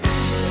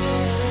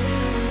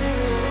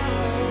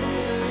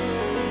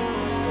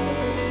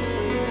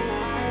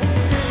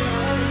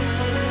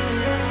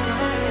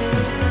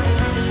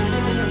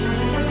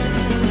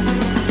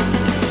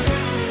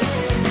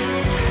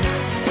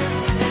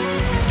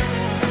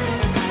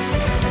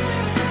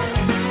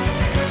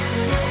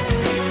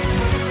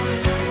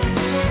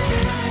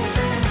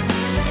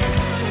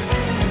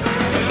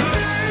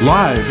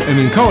Live and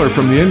in color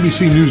from the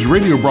NBC News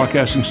radio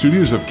broadcasting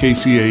studios of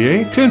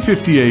KCAA,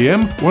 1050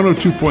 AM,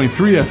 102.3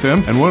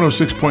 FM, and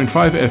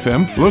 106.5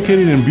 FM,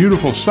 located in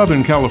beautiful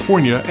Southern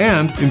California,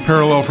 and in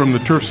parallel from the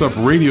Turf's Up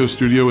radio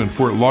studio in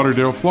Fort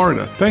Lauderdale,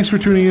 Florida. Thanks for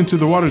tuning in to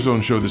the Water Zone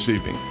show this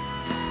evening.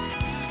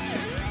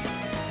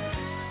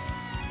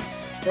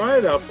 All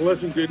right, a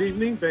pleasant good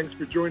evening. Thanks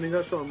for joining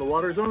us on the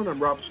Water Zone. I'm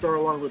Rob Starr,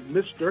 along with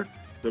Mr.,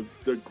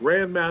 the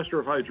Grand Master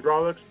of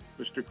Hydraulics,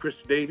 Mr. Chris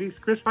Davies.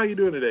 Chris, how you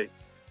doing today?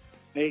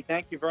 Hey,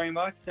 thank you very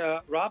much,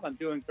 Rob. I'm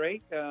doing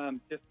great.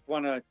 Just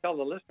want to tell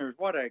the listeners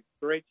what a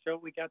great show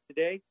we got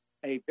today.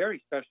 A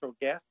very special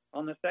guest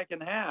on the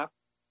second half,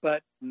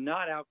 but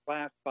not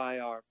outclassed by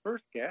our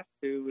first guest,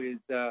 who is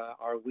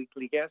our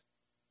weekly guest,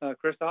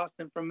 Chris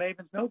Austin from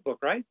Maven's Notebook,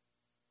 right?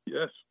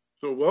 Yes.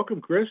 So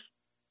welcome, Chris.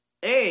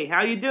 Hey,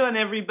 how you doing,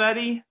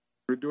 everybody?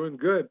 We're doing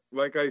good.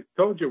 Like I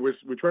told you,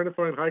 we're trying to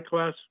find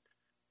high-class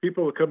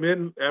people to come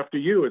in after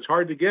you. It's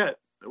hard to get.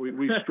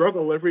 We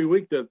struggle every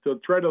week to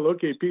try to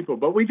locate people,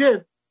 but we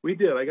did.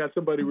 I got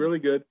somebody really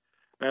good,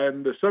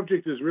 and the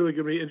subject is really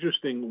going to be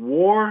interesting: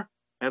 war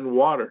and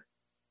water.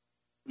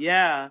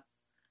 Yeah,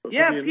 So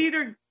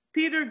Peter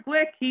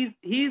Gleick.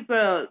 He's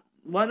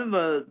one of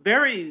a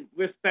very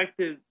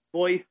respected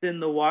voice in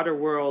the water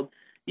world.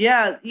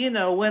 Yeah,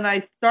 when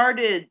I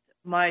started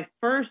my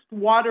first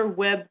water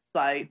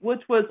website, which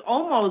was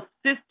almost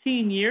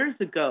 15 years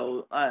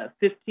ago,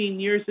 15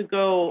 years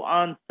ago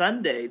on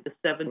Sunday, the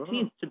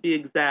 17th to be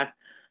exact.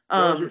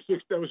 That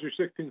was your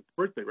 16th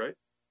birthday, right?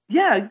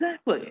 Yeah,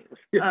 exactly.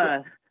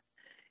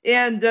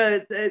 And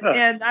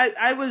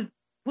I was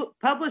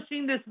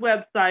publishing this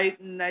website,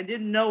 and I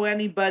didn't know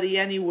anybody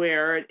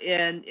anywhere,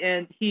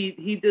 and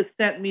he just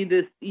sent me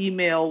this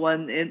email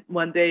one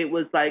day. It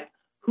was like,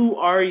 "Who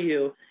are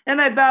you?" And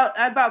I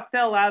about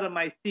fell out of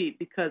my seat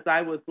because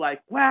I was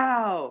like,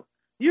 "Wow,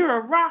 you're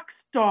a rock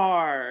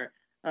star."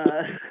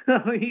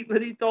 But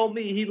he told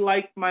me he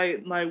liked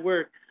my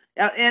work.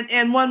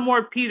 And one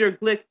more Peter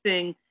Gleick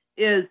thing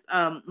is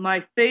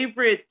my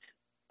favorite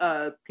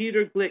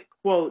Peter Gleick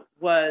quote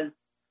was,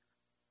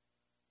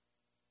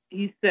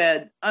 he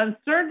said,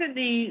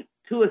 "Uncertainty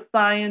to a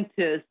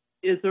scientist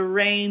is a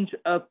range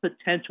of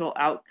potential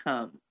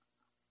outcomes.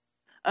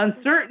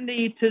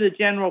 Uncertainty to the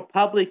general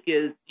public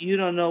is you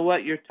don't know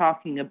what you're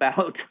talking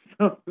about."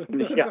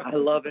 Yeah, I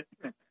love it.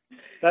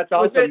 That's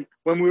awesome.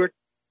 When we were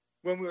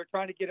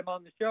trying to get him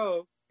on the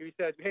show, he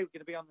said, "Hey, we're going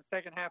to be on the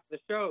second half of the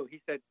show."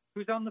 He said,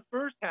 "Who's on the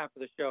first half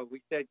of the show?"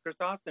 We said, "Chris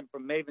Austin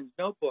from Maven's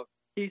Notebook."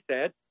 He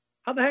said,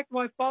 "How the heck do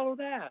I follow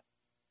that?"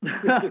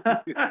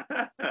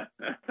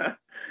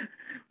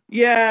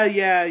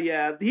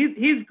 Yeah.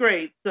 He's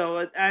great. So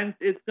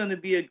it's going to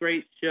be a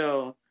great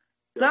show.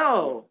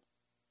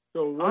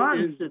 So what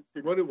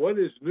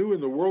is new in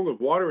the world of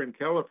water in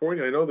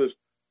California? I know there's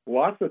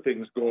lots of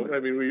things going. I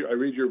mean, I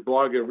read your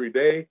blog every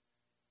day.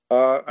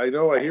 I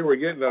hear we're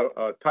getting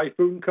a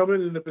typhoon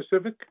coming in the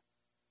Pacific.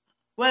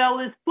 Well,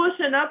 it's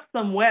pushing up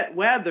some wet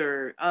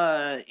weather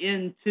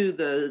into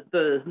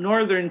the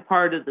northern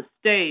part of the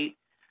state,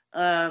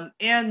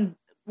 and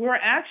we're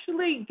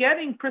actually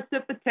getting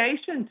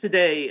precipitation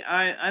today.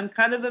 I'm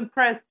kind of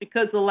impressed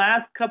because the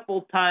last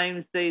couple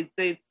times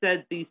they've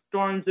said these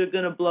storms are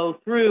going to blow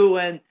through,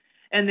 and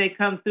they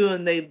come through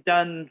and they've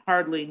done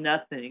hardly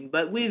nothing.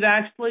 But we've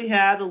actually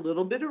had a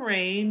little bit of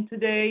rain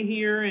today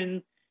here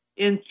in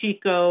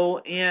Chico,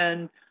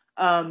 and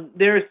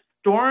there's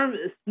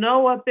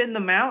snow up in the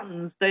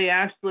mountains. They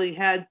actually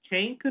had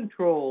chain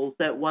controls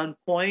at one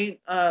point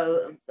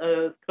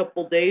a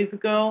couple days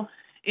ago,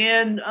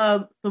 and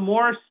some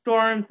more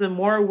storms and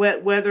more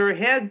wet weather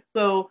ahead.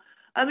 So,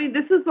 I mean,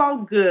 this is all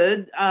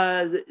good.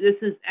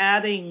 This is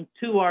adding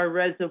to our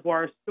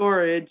reservoir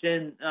storage,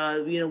 and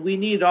we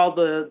need all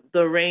the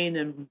rain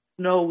and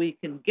snow we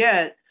can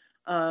get.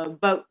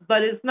 But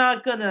it's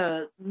not going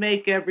to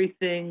make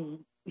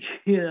everything,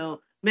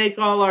 make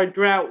all our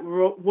drought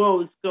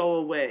woes go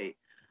away.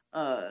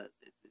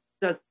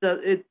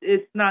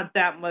 It's not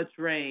that much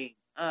rain.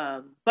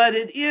 But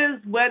it is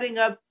wetting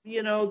up,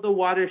 the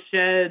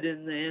watershed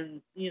and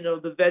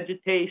the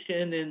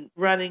vegetation and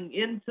running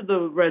into the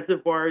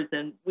reservoirs,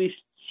 and we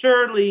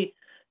surely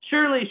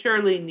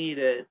need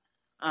it.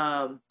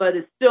 But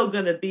it's still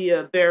going to be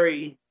a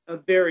very,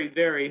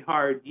 very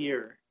hard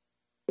year.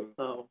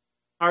 So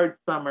hard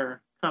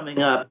summer coming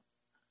up,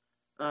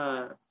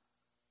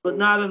 but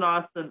not an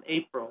awesome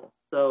April.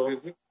 So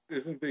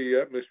isn't the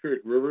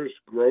atmospheric rivers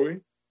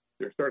growing?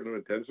 They're starting to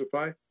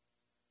intensify.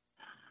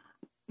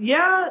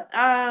 Yeah,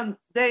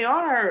 they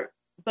are,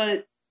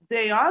 but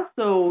they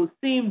also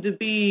seem to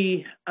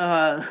be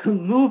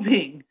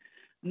moving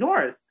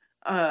north.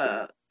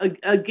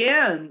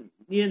 Again,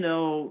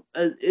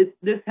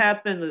 this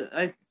happened,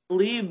 I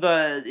believe,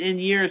 in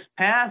years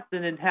past,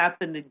 and it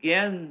happened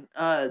again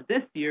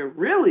this year,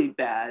 really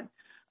bad.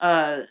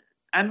 I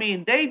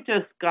mean, they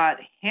just got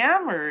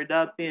hammered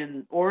up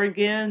in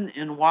Oregon,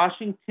 in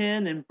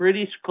Washington, in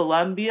British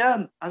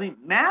Columbia. I mean,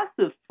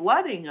 massive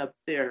flooding up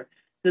there.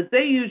 Because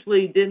they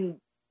usually didn't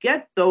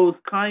get those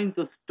kinds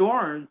of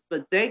storms,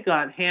 but they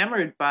got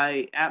hammered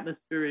by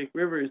atmospheric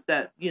rivers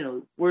that,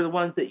 were the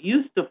ones that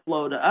used to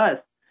flow to us.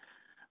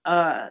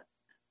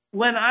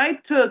 When I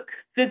took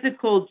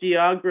physical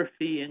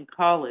geography in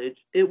college,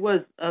 it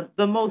was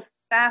the most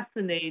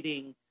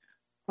fascinating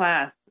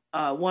class,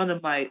 one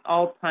of my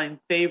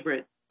all-time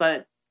favorites.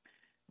 But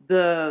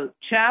the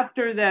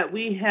chapter that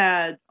we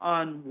had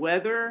on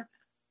weather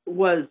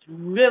was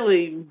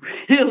really,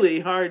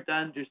 really hard to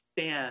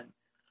understand.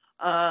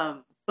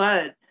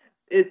 But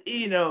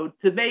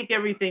to make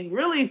everything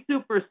really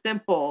super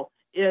simple,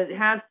 it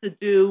has to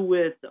do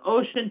with the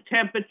ocean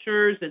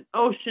temperatures and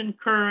ocean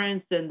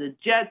currents and the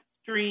jet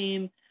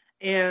stream.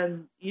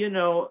 And,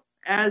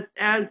 as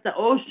the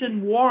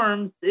ocean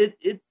warms,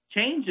 it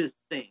changes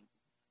things,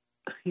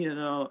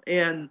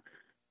 and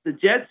the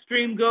jet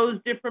stream goes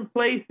different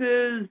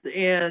places,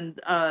 and,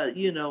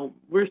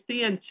 we're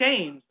seeing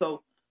change.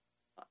 So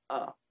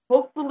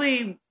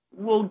hopefully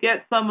we'll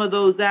get some of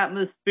those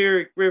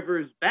atmospheric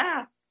rivers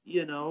back,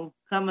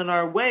 coming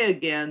our way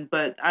again,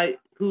 but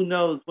who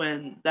knows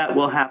when that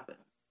will happen.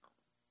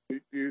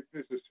 This is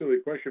a silly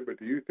question, but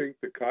do you think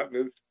the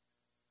continents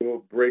will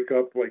break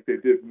up like they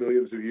did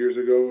millions of years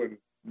ago and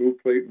move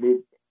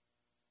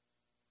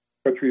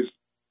countries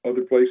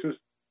other places?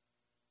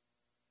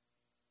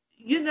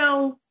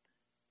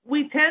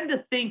 We tend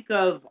to think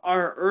of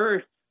our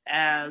Earth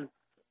as,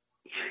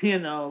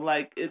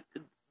 like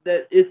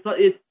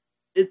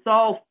it's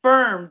all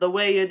firm the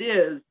way it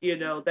is,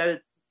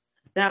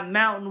 that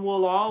mountain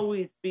will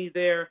always be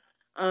there.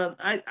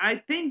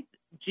 I think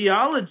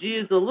geology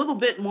is a little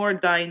bit more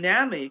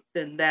dynamic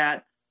than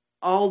that,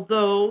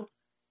 although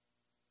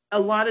a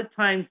lot of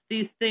times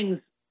these things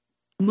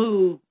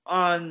move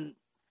on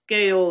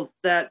scales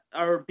that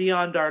are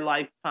beyond our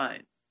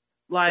lifetime.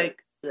 Like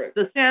right.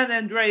 The San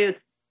Andreas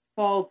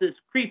Fault is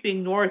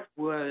creeping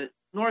northward,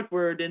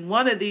 and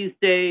one of these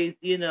days,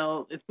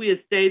 if we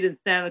had stayed in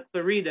Santa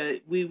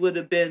Clarita, we would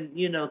have been,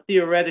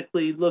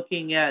 theoretically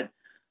looking at,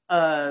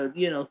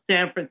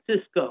 San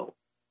Francisco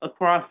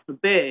across the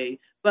bay.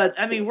 But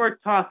I mean, we're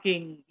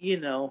talking,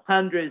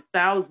 hundreds,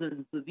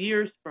 thousands of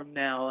years from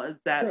now as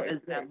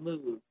that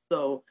moves.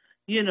 So,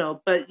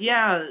 but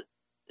yeah,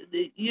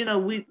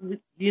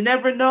 you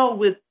never know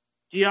with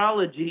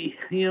geology.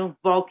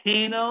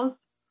 Volcanoes.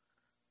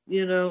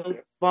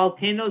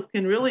 Volcanoes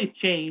can really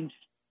change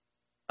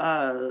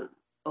the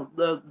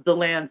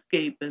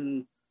landscape,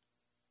 and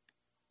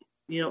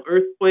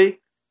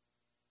earthquakes.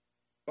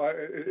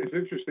 It's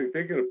interesting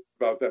thinking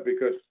about that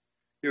because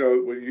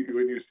when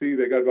you see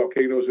they got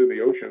volcanoes in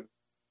the ocean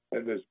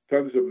and there's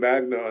tons of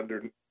magma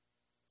under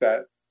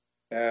that,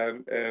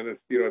 and it's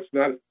it's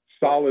not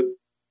solid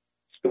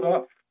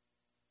stuff.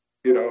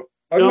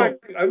 Unlike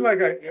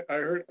I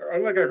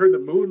heard the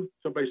moon,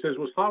 somebody says,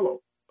 was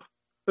hollow.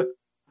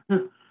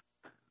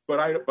 But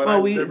I've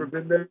never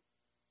been there,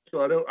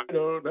 so I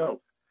don't know.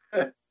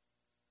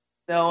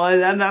 No,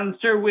 I'm not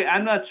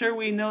sure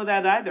we know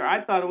that either.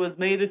 I thought it was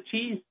made of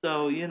cheese,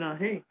 so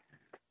hey.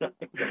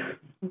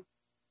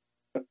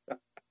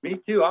 Me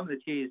too. I'm a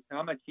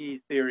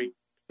cheese theory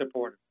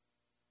supporter.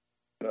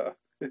 And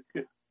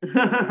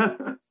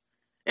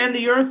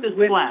the Earth is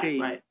flat,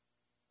 cheese. right?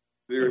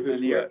 The Earth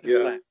is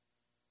flat.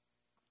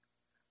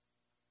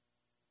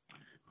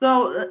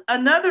 So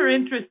another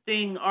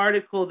interesting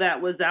article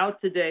that was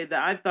out today that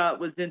I thought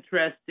was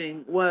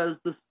interesting was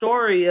the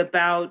story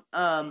about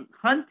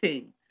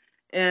hunting,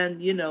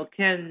 and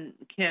can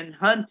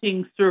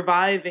hunting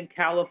survive in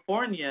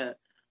California?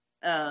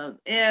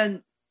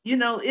 And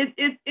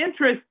it's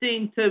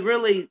interesting to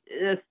really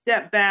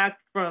step back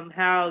from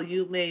how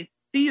you may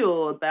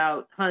feel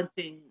about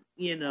hunting,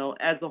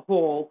 as a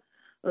whole.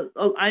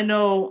 I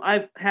know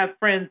I have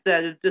friends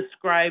that have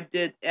described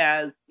it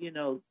as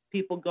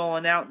people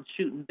going out and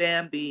shooting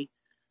Bambi.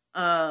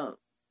 But,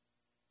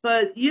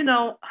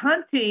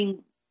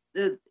 hunting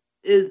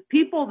is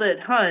people that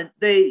hunt,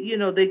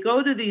 they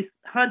go to these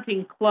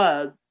hunting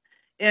clubs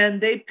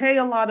and they pay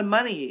a lot of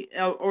money.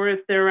 Or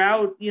if they're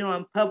out,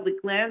 on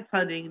public lands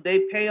hunting,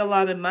 they pay a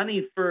lot of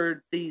money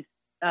for these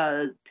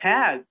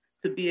tags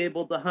to be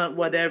able to hunt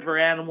whatever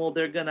animal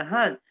they're going to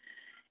hunt.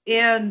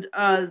 And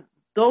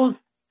those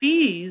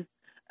fees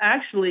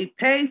actually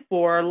pay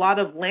for a lot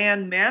of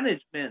land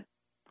management.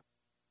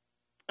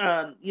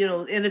 And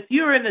if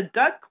you're in a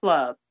duck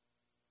club,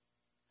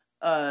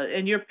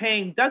 and you're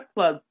paying duck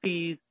club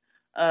fees,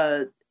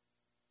 that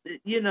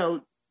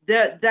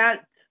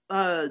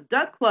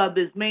duck club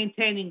is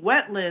maintaining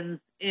wetlands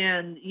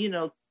and,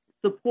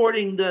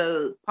 supporting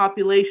the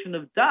population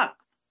of ducks.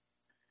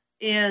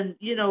 And,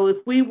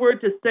 if we were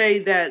to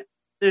say that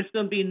there's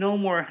going to be no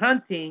more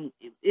hunting,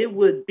 it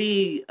would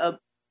be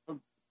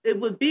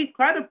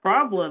quite a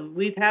problem.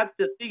 We'd have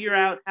to figure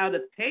out how to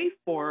pay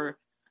for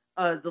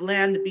the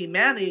land to be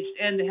managed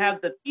and to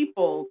have the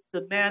people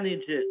to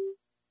manage it,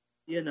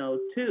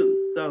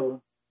 too.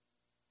 So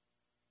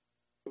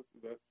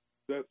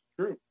that's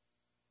true.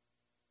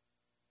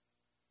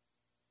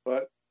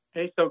 But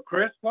hey, so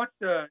Chris,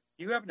 do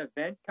you have an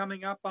event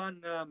coming up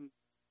on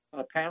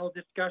a panel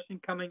discussion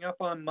coming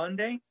up on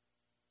Monday?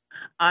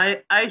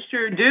 I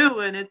sure do,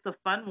 and it's a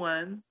fun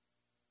one.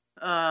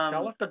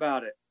 Tell us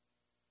about it.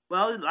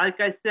 Well, like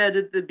I said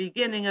at the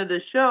beginning of the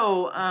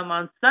show,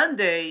 on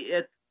Sunday,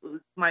 it's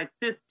my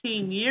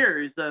 15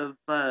 years of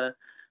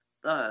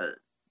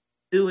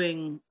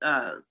doing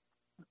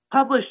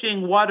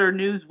publishing water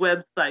news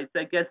websites,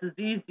 I guess is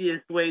the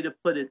easiest way to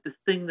put it, this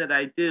thing that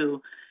I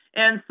do.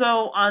 And so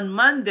on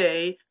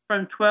Monday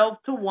from 12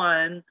 to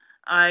 1,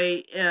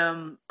 I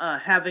am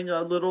having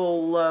a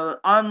little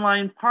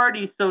online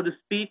party, so to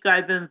speak.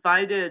 I've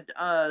invited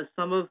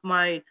some of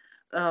my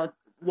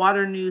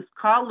water news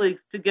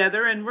colleagues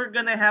together, and we're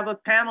going to have a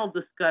panel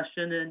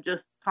discussion and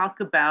just talk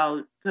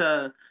about,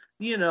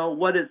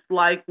 what it's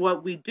like,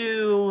 what we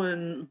do,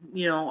 and,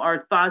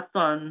 our thoughts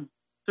on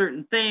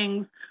certain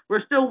things.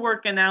 We're still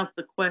working out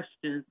the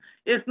questions.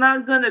 It's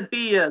not going to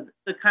be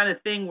the kind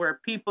of thing where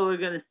people are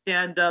going to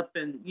stand up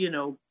and,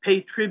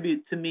 pay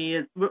tribute to me.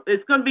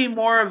 It's going to be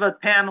more of a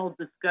panel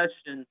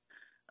discussion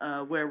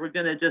where we're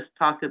going to just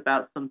talk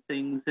about some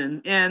things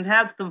and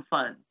have some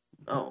fun.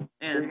 Oh,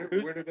 and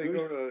where do they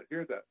go to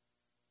hear that?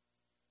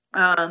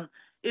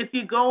 If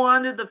you go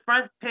onto the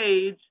front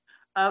page,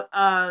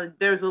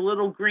 there's a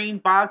little green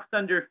box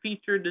under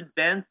featured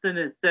events, and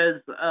it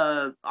says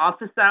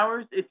office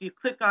hours. If you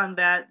click on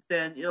that,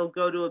 then it'll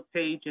go to a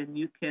page, and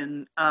you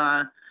can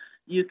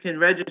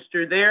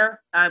register there.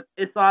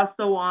 It's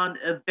also on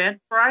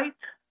Eventbrite.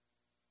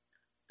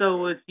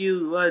 So if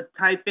you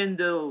type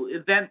into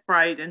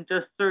Eventbrite and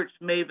just search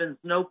Maven's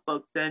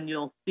Notebook, then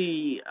you'll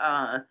see,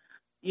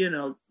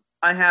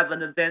 I have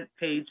an event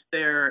page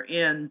there,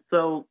 and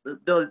so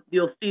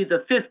you'll see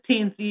the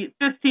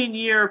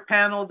 15-year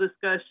panel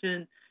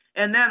discussion,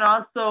 and then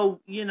also,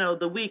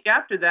 the week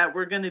after that,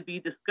 we're going to be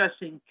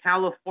discussing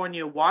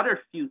California water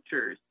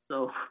futures.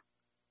 So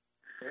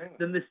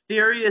the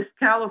mysterious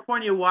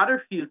California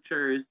water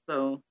futures.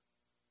 So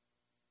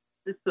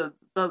it's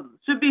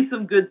should be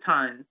some good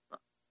times.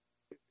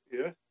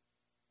 Yeah,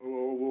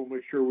 we'll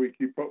make sure we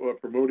keep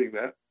promoting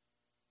that.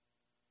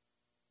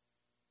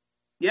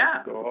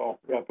 Yeah. So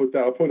I'll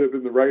put it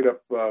in the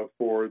write-up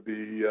for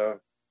the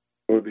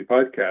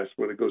podcast.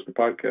 When it goes to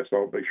podcast,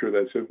 I'll make sure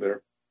that's in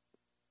there.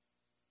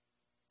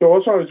 So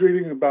also I was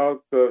reading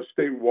about the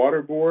State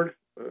Water Board.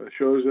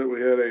 Shows that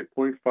we had a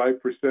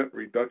 0.5%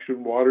 reduction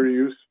in water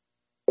use,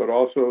 but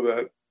also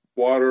that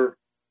water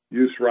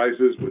use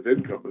rises with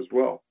income as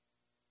well.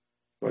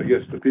 So I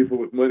guess the people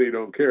with money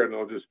don't care, and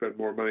they'll just spend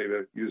more money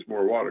to use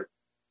more water.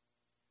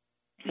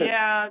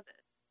 Yeah.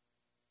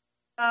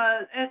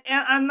 And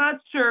I'm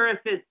not sure if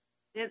it's,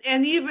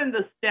 and even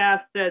the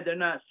staff said they're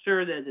not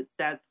sure that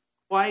that's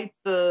quite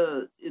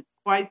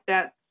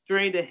that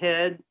straight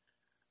ahead.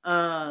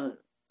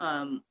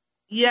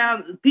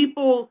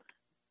 People,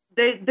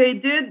 they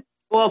did,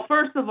 well,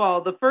 first of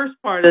all, the first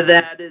part of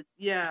that is,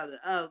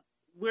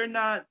 we're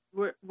not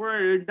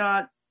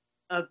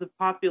as a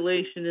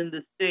population in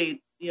the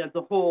state, as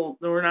a whole,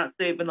 we're not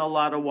saving a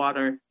lot of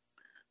water.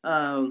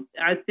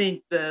 I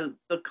think the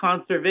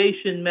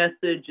conservation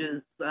message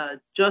is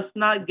just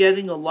not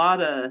getting a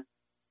lot of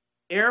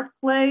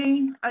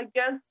airplay, I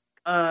guess.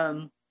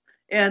 And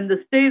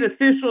the state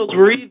officials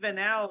were even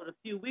out a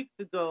few weeks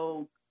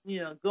ago,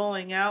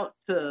 going out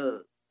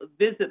to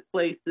visit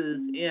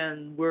places,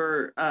 and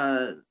were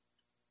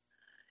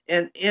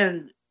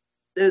and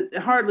it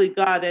hardly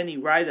got any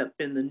write-up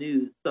in the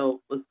news, so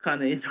it was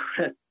kind of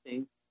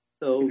interesting.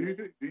 So,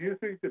 do you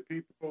think the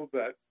people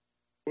that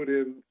put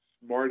in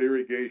smart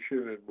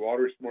irrigation and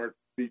water smart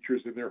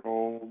features in their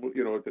home,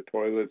 at the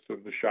toilets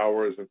and the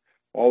showers and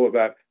all of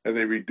that, and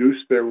they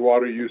reduced their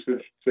water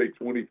usage, say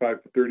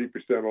 25 to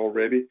 30%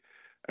 already,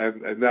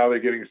 and now they're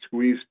getting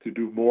squeezed to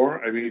do more?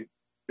 I mean,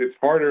 it's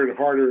harder and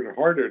harder and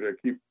harder to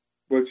keep,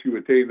 once you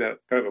attain that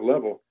kind of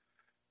level,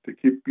 to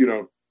keep,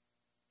 and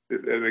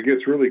it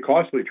gets really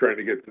costly trying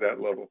to get to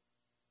that level.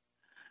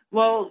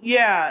 Well,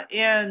 yeah,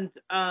 and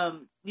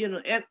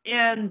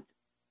and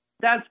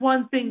that's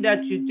one thing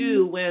that you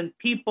do when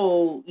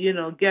people,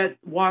 get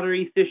water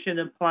efficient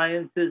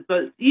appliances,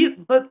 but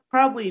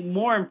probably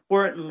more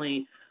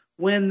importantly,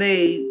 when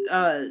they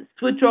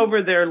switch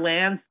over their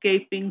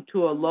landscaping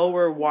to a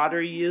lower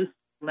water use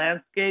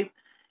landscape,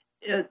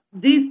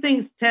 these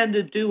things tend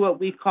to do what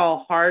we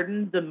call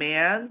harden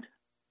demand,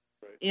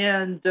 right.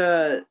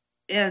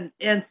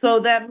 And so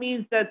that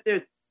means that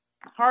it's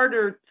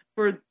harder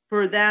for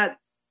that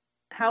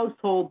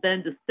household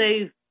then to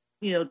save,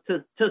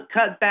 to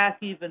cut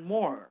back even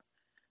more.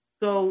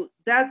 So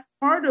that's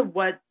part of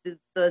what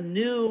the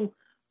new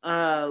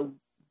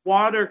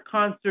water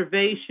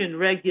conservation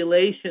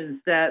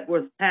regulations that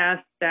was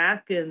passed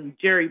back in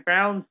Jerry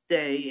Brown's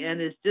day,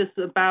 and is just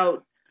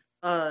about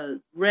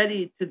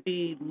ready to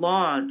be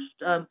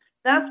launched.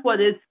 That's what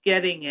it's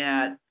getting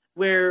at,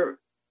 where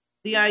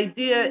the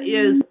idea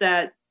is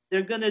that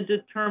they're going to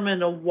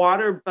determine a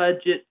water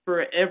budget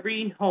for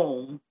every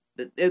home.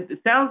 It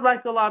sounds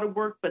like a lot of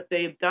work, but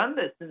they've done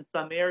this in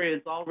some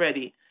areas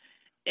already.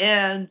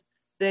 And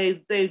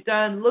they've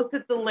looked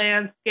at the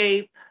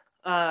landscape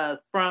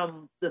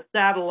from the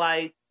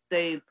satellites.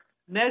 They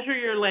measure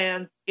your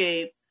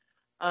landscape.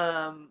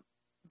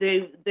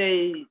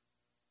 they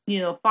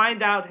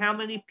find out how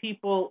many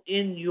people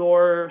in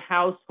your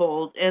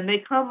household, and they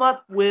come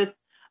up with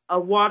a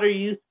water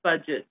use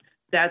budget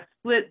that's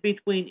split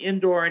between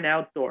indoor and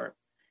outdoor.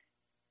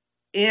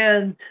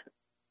 And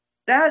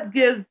that's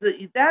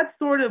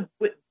sort of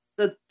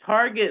the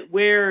target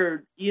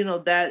where,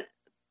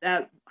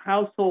 that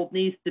household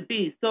needs to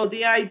be. So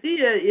the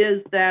idea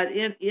is that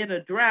in a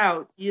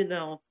drought,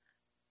 it's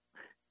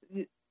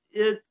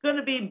going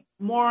to be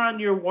more on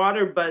your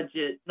water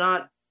budget,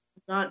 not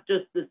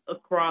just this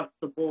across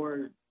the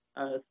board,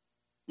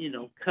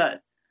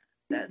 cut.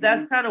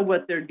 That's kind of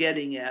what they're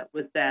getting at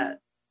with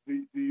that.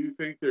 Do you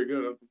think they're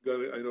going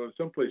to? I know in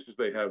some places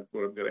they have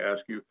what I'm going to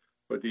ask you,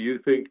 but do you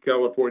think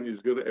California is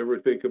going to ever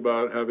think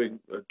about having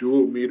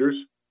dual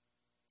meters,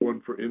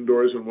 one for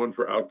indoors and one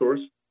for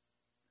outdoors?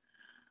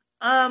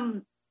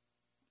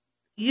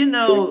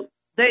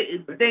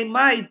 They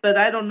might, but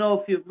I don't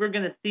know if we're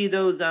going to see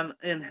those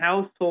in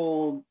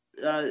households.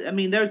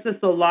 There's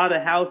just a lot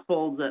of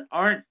households that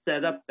aren't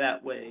set up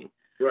that way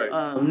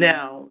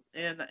now,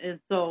 and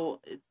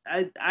so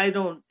I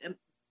don't.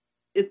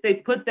 If they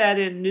put that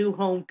in new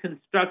home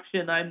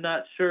construction, I'm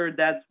not sure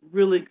that's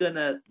really going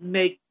to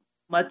make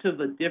much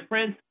of a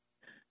difference,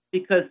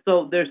 because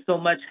there's so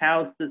much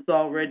house that's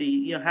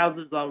already,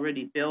 houses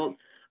already built.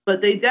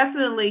 But they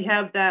definitely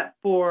have that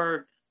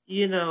for,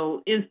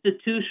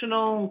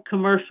 institutional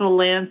commercial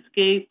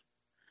landscape.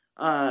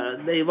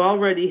 They've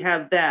already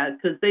have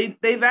that, because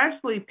they've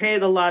actually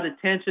paid a lot of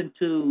attention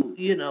to,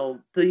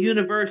 the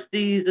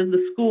universities and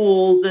the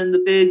schools and the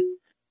big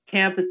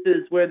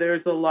campuses where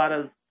there's a lot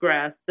of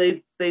grass.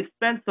 They've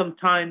spent some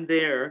time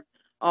there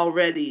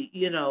already,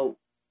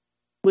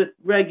 with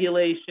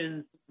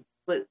regulations,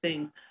 split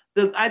things.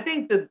 I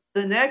think the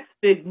next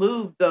big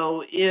move,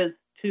 though, is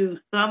to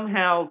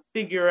somehow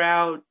figure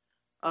out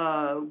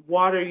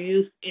water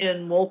use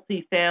in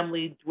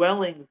multifamily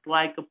dwellings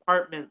like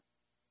apartments.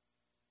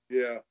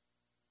 Yeah.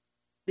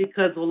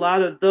 Because a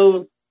lot of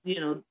those,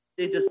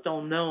 they just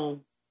don't know.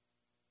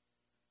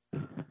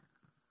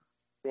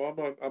 Well,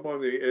 I'm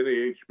on the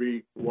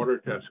NAHB water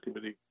test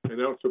committee, and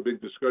now it's a big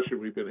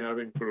discussion we've been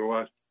having for the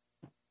last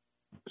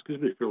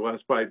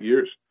 5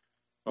 years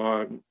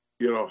on,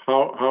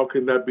 how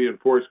can that be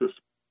enforced? Because,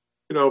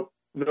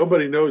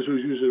 nobody knows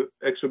who's using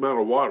X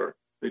amount of water.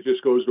 It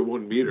just goes to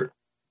 1 meter,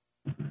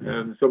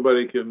 and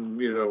somebody can,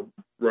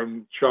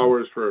 run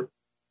showers for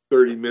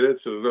 30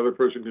 minutes, and another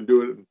person can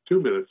do it in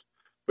 2 minutes,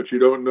 but you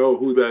don't know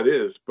who that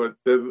is. But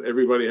then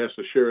everybody has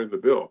to share in the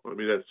bill.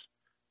 That's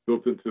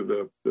built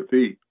into the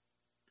fee.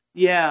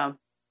 Yeah.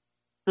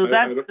 So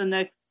that's the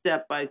next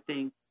step, I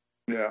think.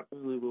 Yeah.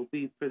 Really will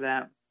be for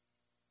that.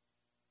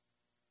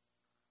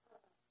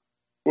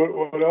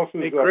 What else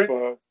is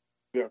up?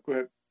 Yeah, go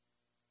ahead.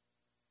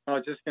 I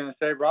was just going to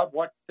say, Rob,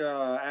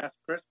 ask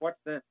Chris, what's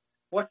the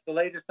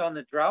latest on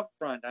the drought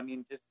front?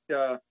 Just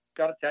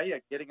got to tell you,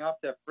 getting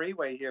off the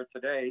freeway here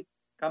today,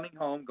 coming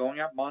home, going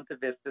up Monte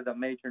Vista, the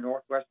major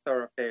northwest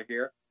thoroughfare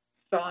here,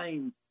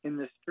 signs in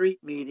the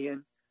street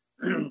median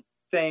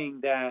saying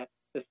that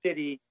the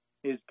city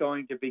is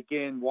going to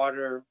begin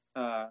water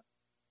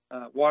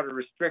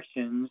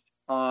restrictions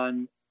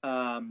on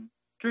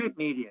street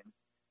medians,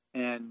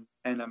 and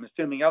I'm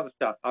assuming other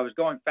stuff. I was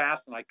going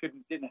fast and I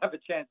didn't have a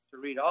chance to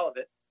read all of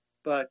it,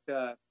 but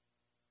do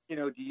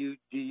you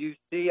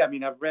see?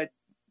 I've read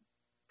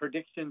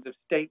predictions of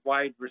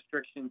statewide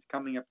restrictions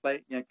coming in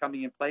place.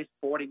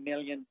 40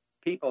 million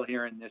people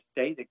here in this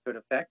state it could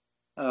affect.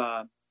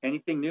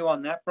 Anything new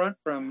on that front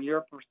from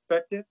your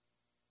perspective?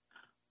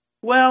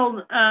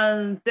 Well,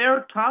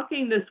 they're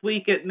talking this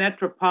week at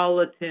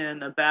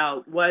Metropolitan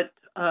about what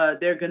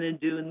they're going to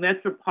do.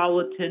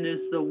 Metropolitan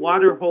is the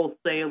water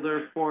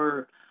wholesaler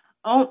for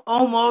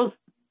almost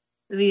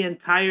the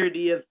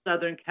entirety of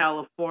Southern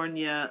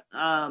California,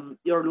 or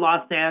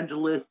Los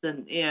Angeles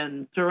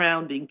and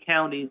surrounding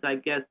counties, I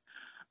guess.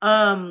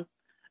 Not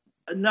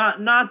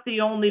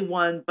the only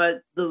one,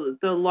 but the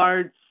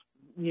large,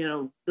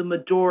 the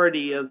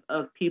majority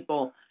of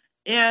people.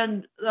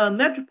 And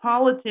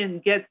Metropolitan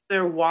gets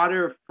their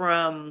water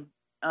from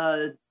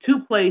 2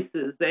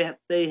 places.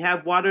 They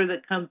have water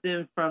that comes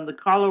in from the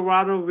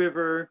Colorado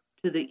River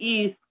to the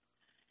east,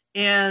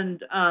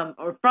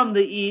 or from the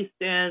east,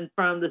 and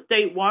from the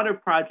State Water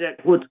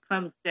Project, which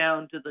comes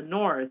down to the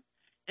north.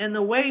 And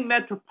the way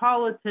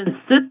Metropolitan's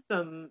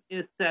system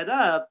is set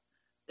up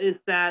is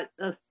that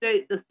the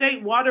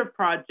State Water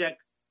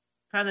Project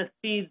kind of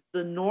feeds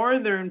the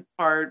northern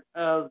part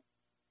of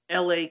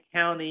LA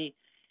County,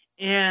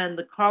 and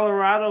the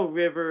Colorado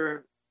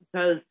River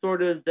does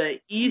sort of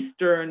the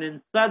eastern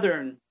and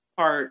southern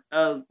part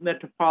of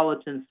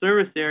Metropolitan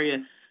service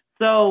area.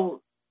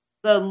 So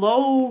the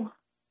low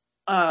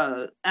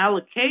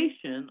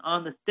allocation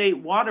on the State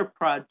Water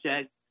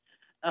Project,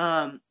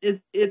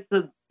 it's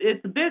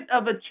a bit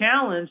of a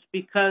challenge,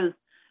 because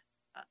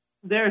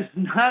there's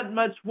not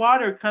much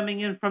water coming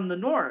in from the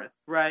north,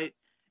 right?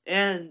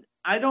 And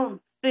I don't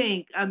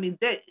think,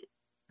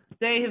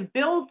 they have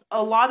built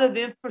a lot of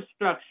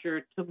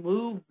infrastructure to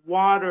move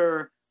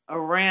water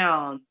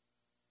around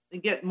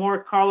get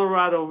more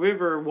Colorado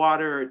River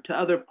water to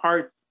other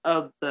parts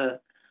of the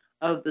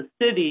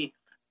city,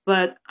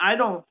 but I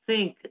don't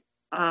think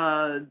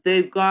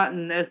they've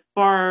gotten as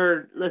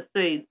far, let's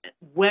say,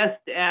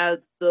 west as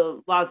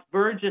the Las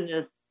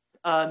Virgenes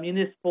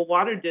Municipal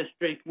Water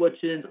District,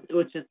 which is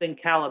in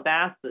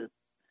Calabasas.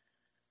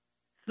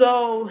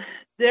 So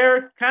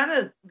they're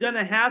kind of going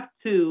to have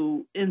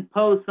to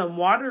impose some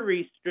water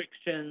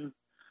restrictions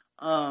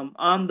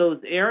on those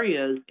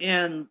areas.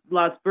 And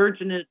Las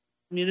Virgenes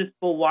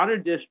Municipal Water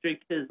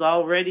District has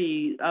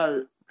already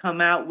come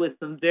out with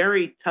some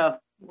very tough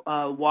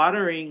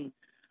water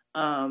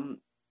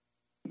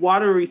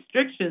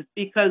restrictions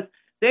because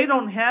they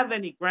don't have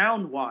any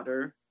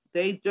groundwater.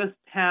 They just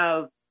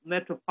have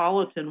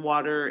metropolitan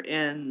water,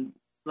 and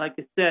like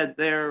I said,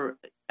 they're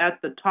at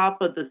the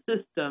top of the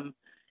system,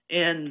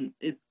 and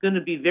it's going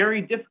to be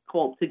very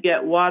difficult to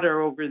get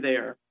water over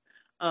there.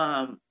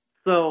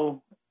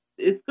 So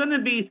it's going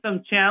to be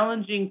some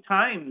challenging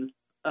times.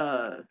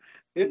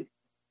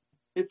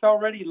 It's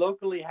already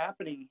locally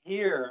happening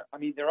here. I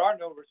mean, there are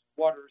no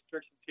water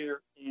restrictions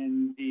here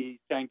in the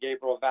San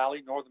Gabriel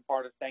Valley, northern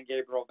part of San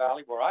Gabriel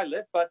Valley, where I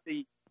live, but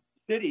the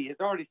city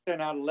has already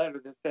sent out a letter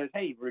that says,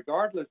 hey,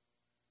 regardless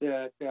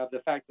of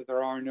the fact that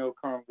there are no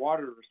current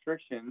water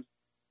restrictions,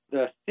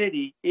 the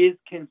city is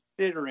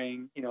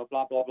considering,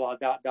 blah, blah, blah, ...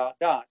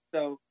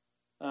 So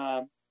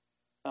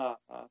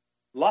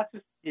lots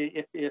of,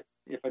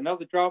 if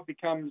another drought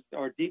becomes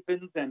or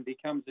deepens and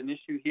becomes an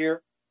issue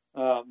here,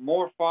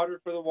 more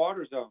fodder for the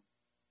water zone.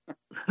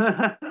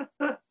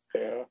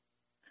 Yeah.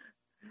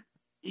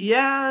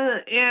 Yeah,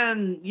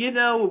 and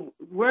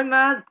we're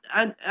not.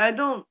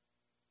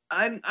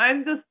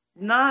 I'm just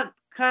not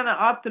kind of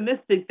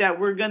optimistic that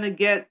we're going to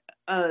get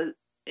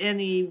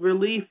any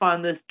relief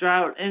on this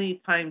drought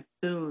anytime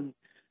soon.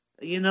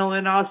 In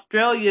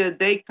Australia,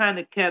 they kind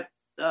of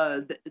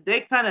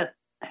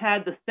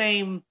had the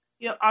same.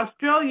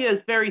 Australia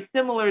is very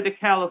similar to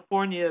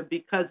California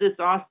because it's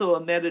also a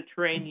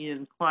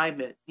Mediterranean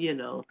climate,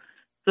 So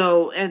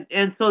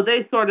so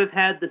they sort of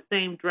had the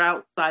same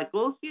drought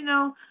cycles.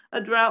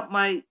 A drought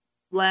might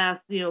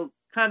last,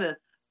 kind of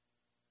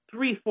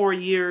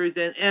 3-4 years,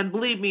 and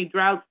believe me,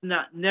 droughts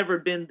never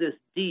been this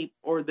deep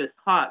or this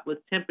hot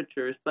with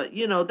temperatures. But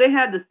they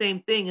had the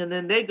same thing, and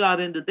then they got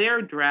into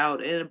their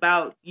drought, and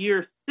about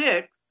year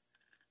 6,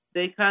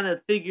 they kind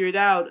of figured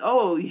out,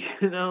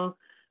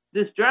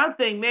 this drought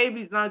thing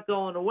maybe is not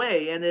going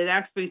away, and it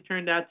actually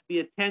turned out to be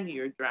a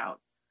 10-year drought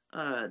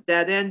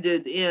that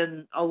ended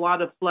in a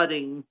lot of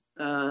flooding,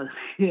 in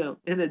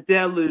a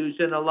deluge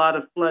and a lot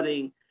of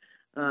flooding,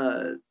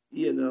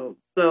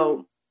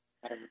 So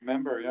I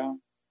remember, yeah.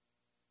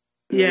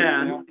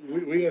 Yeah.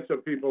 We had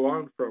some people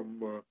on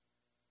from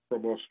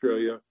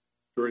Australia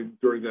during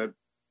that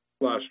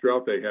last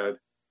drought they had,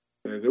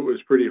 and it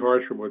was pretty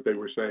harsh from what they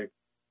were saying.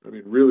 I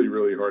mean, really,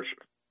 really harsh.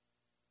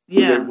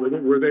 Yeah.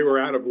 Where they were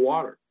out of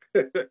water.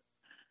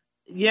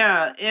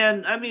 Yeah,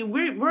 and I mean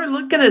we're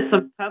looking at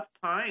some tough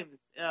times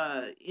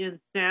in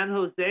San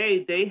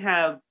Jose. They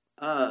have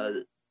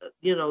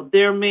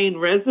their main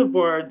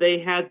reservoir, they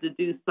had to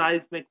do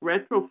seismic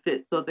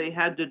retrofit, so they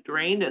had to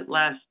drain it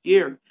last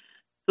year.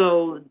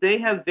 So they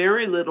have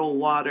very little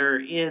water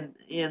in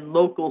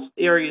local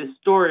area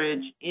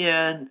storage,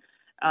 and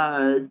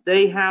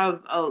they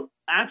have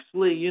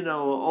actually a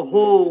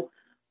whole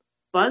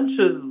bunch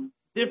of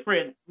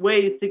different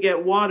ways to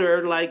get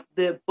water, like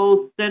the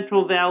both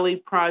Central Valley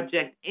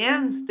Project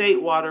and State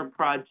Water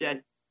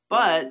Project,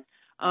 but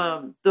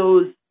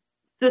those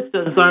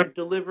systems aren't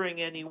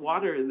delivering any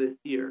water this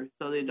year,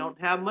 so they don't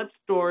have much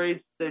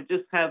storage. They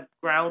just have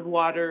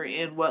groundwater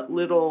and what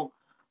little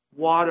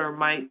water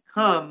might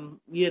come,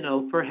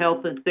 for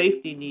health and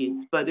safety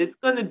needs. But it's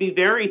going to be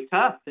very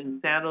tough in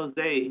San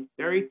Jose,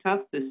 very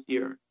tough this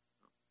year.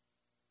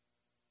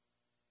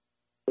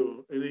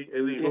 So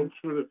any hopes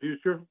for the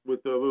future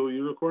with the little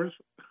unicorns?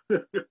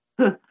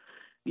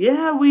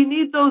 Yeah, we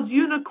need those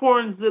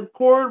unicorns that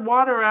pour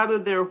water out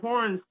of their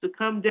horns to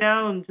come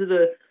down to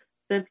the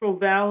Central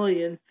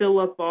Valley and fill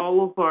up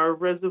all of our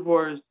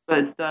reservoirs,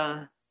 but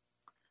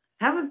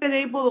haven't been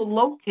able to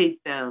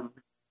locate them.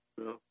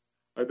 No.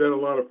 I bet a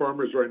lot of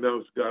farmers right now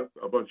has got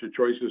a bunch of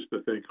choices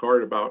to think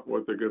hard about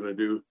what they're going to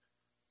do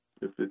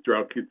if the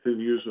drought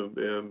continues,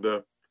 and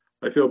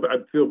I feel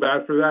bad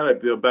for that. I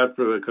feel bad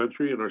for the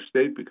country and our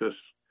state because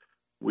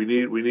we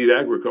need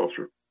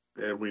agriculture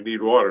and we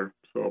need water.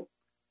 So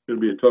it's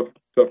going to be a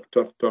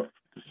tough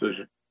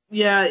decision.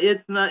 Yeah,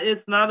 it's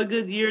not a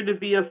good year to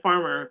be a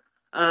farmer.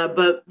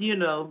 But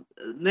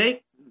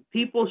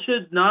people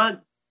should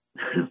not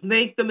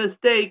make the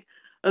mistake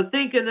of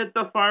thinking that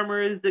the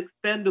farmer is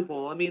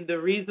expendable. I mean, the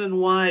reason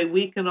why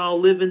we can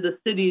all live in the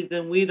cities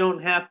and we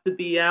don't have to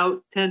be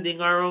out tending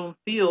our own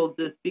fields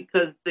is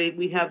because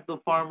we have the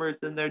farmers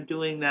and they're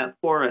doing that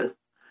for us.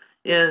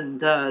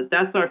 And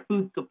that's our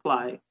food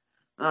supply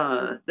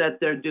that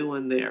they're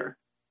doing there.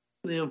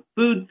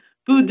 Food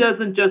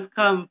doesn't just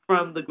come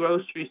from the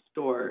grocery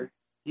store,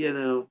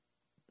 it's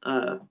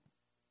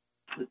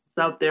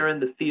out there in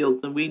the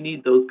fields, and we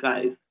need those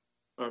guys.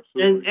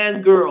 Absolutely.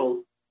 And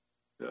girls.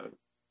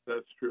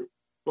 That's true.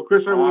 Well,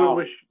 Chris, I want to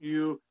wish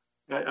you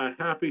a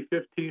happy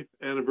 15th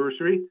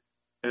anniversary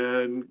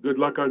and good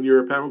luck on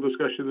your panel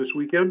discussion this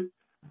weekend.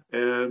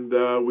 And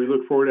we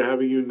look forward to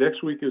having you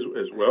next week as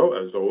well,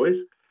 as always.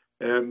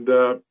 And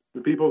the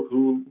people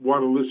who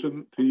want to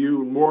listen to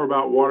you more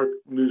about water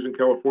news in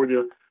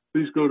California,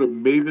 please go to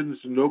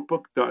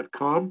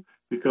mavensnotebook.com,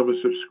 become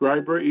a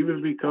subscriber,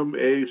 even become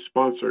a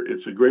sponsor.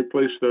 It's a great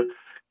place to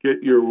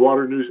get your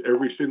water news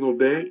every single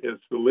day.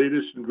 It's the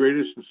latest and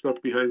greatest and stuff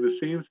behind the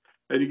scenes.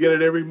 And you get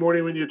it every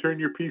morning when you turn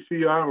your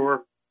PC on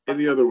or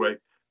any other way.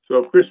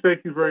 So, Chris,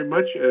 thank you very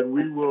much, and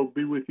we will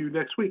be with you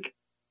next week.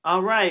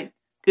 All right.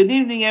 Good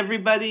evening,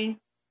 everybody.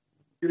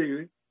 Good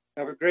evening.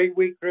 Have a great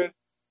week, Chris.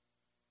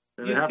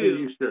 And a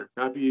happy Easter.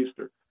 Happy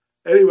Easter.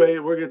 Anyway,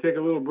 we're going to take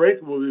a little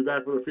break. We'll be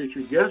back with a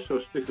featured guest,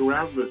 so stick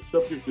around. The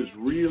subject is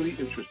really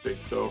interesting.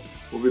 So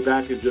we'll be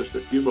back in just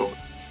a few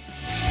moments.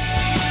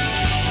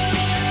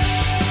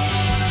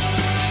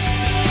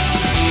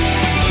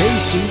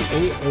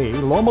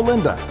 KCAA Loma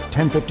Linda,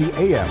 1050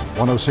 AM,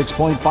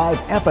 106.5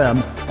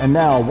 FM, and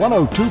now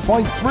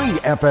 102.3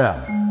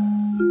 FM.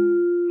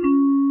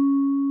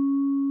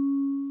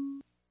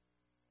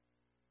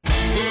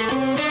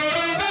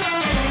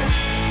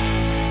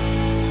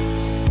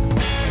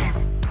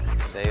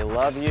 They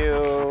love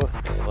you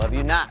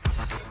not.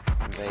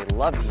 They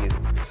love you.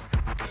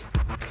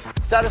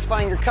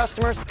 Satisfying your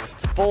customers,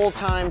 it's a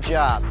full-time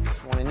job.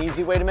 Want an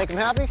easy way to make them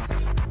happy?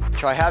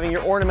 Try having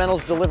your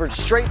ornamentals delivered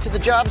straight to the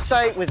job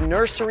site with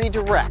Nursery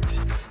Direct.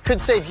 Could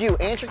save you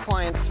and your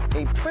clients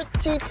a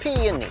pretty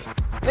peony.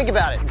 Think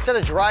about it. Instead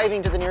of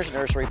driving to the nearest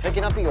nursery,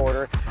 picking up the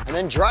order, and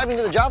then driving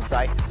to the job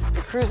site, the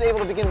crew's able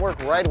to begin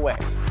work right away.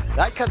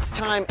 That cuts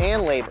time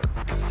and labor.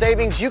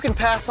 Savings you can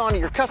pass on to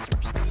your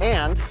customers.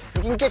 And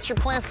you can get your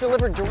plants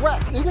delivered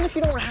direct, even if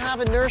you don't have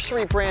a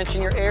nursery branch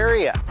in your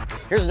area.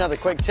 Here's another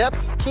quick tip.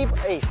 Keep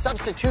a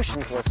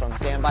substitutions list on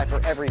standby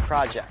for every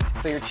project,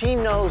 so your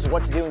team knows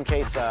what to do in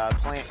case a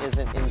plant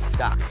isn't in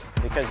stock.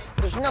 Because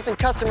there's nothing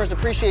customers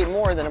appreciate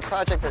more than a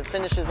project that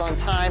finishes on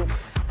time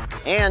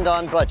and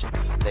on budget.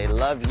 They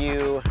love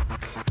you.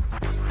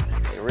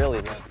 They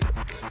really love you.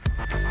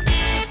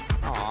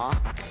 Aww.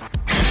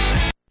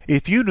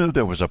 If you knew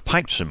there was a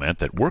pipe cement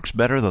that works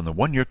better than the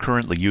one you're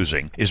currently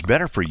using, is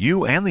better for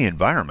you and the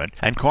environment,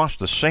 and costs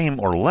the same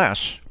or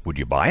less, would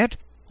you buy it?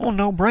 Oh,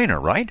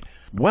 no-brainer, right?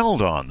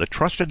 Weldon, the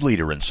trusted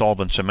leader in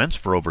solvent cements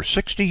for over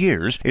 60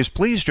 years, is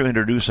pleased to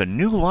introduce a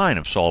new line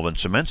of solvent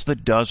cements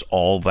that does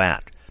all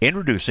that.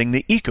 Introducing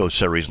the Eco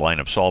Series line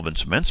of solvent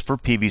cements for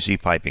PVC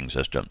piping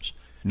systems.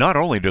 Not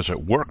only does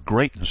it work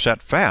great and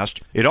set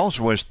fast, it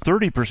also has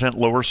 30%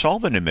 lower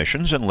solvent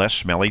emissions and less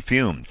smelly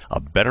fumes,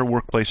 a better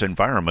workplace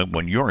environment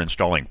when you're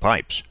installing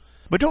pipes.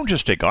 But don't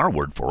just take our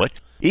word for it.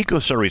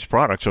 EcoSeries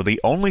products are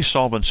the only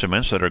solvent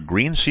cements that are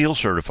Green Seal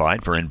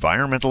certified for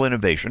environmental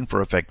innovation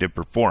for effective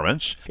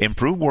performance,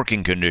 improved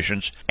working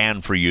conditions,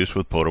 and for use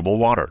with potable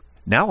water.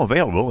 Now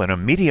available in a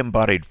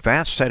medium-bodied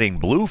fat-setting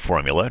blue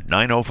formula,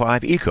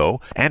 905 Eco,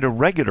 and a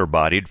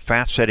regular-bodied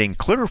fat-setting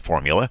clear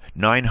formula,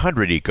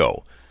 900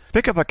 Eco.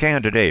 Pick up a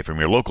can today from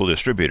your local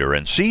distributor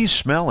and see,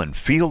 smell, and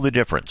feel the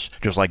difference,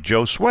 just like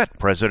Joe Sweat,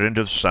 president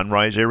of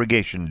Sunrise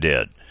Irrigation,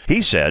 did.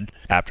 He said,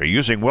 after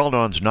using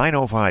Weldon's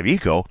 905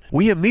 Eco,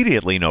 we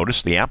immediately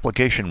noticed the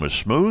application was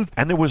smooth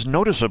and there was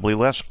noticeably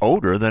less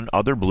odor than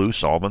other blue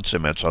solvent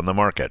cements on the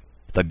market.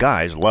 The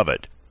guys love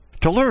it.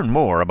 To learn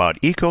more about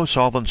Eco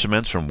solvent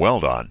cements from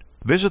Weldon,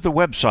 visit the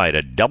website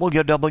at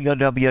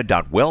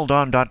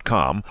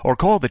www.weldon.com or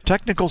call the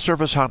technical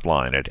service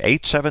hotline at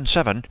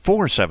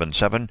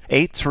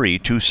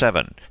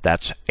 877-477-8327.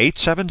 That's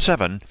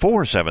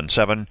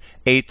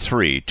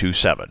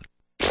 877-477-8327.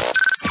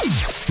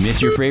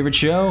 Miss your favorite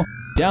show?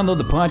 Download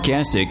the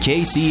podcast at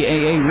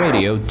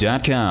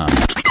kcaaradio.com.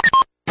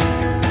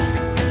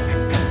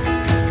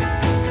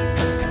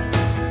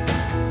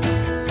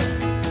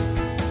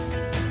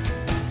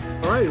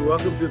 All right,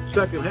 welcome to the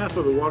second half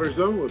of the Water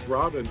Zone with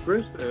Rob and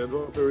Chris, and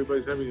hope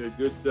everybody's having a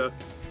good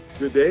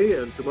day.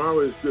 And tomorrow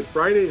is Good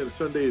Friday, and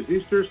Sunday is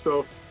Easter,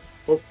 so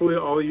hopefully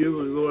all of you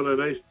will go on a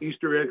nice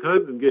Easter egg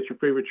hunt and get your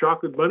favorite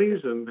chocolate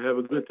bunnies and have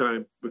a good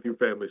time with your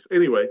families.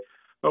 Anyway,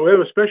 we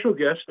have a special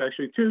guest,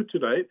 actually two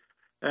tonight,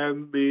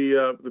 and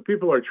the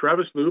people are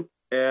Travis Loop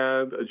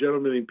and a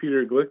gentleman named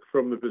Peter Gleick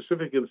from the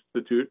Pacific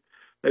Institute,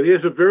 and he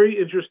has a very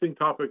interesting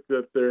topic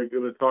that they're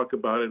going to talk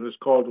about, and it's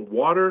called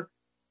Water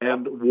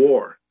and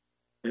War,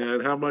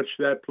 and how much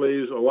that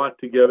plays a lot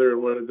together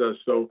and what it does.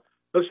 So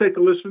let's take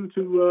a listen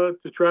to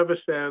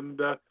Travis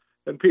and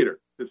Peter.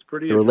 It's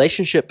pretty. The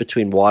relationship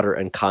between water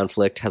and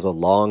conflict has a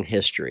long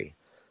history.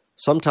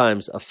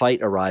 Sometimes a fight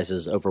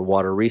arises over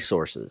water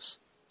resources.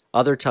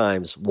 Other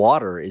times,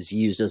 water is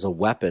used as a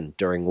weapon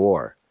during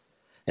war.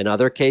 In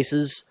other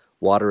cases,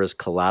 water is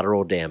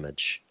collateral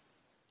damage.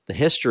 The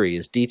history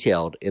is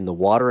detailed in the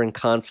Water and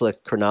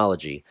Conflict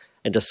Chronology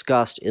and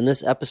discussed in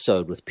this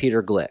episode with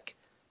Peter Gleick,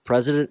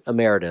 President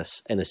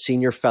Emeritus and a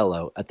Senior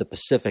Fellow at the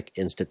Pacific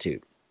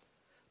Institute.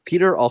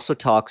 Peter also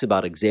talks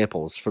about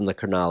examples from the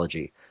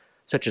chronology,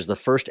 such as the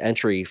first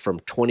entry from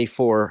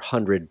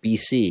 2400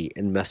 BC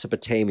in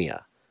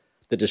Mesopotamia,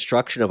 the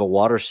destruction of a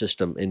water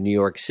system in New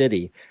York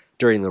City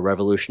during the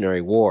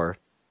Revolutionary War,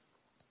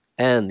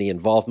 and the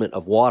involvement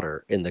of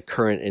water in the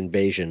current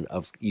invasion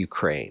of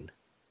Ukraine.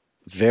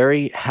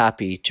 Very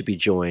happy to be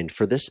joined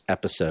for this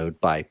episode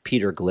by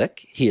Peter Gleick.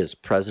 He is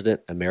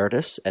President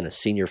Emeritus and a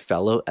Senior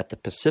Fellow at the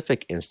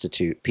Pacific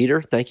Institute.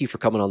 Peter, thank you for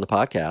coming on the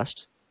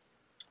podcast.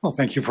 Well,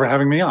 thank you for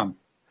having me on.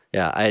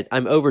 Yeah,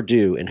 I'm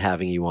overdue in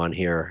having you on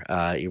here.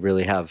 You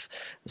really have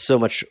so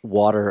much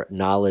water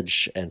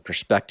knowledge and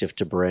perspective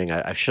to bring.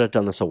 I should have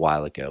done this a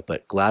while ago,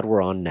 but glad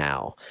we're on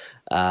now.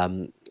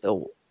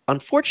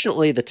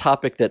 Unfortunately, the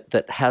topic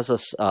that has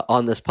us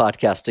on this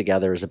podcast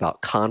together is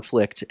about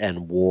conflict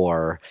and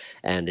war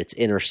and its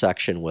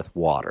intersection with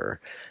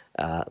water.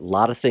 A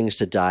lot of things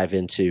to dive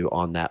into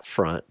on that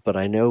front, but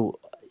I know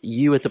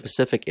you at the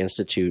Pacific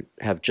Institute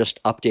have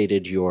just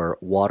updated your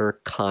water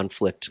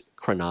conflict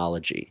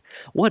chronology.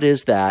 What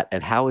is that,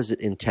 and how is it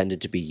intended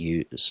to be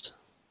used?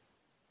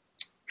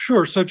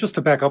 Sure. So just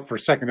to back up for a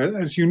second,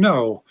 as you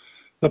know,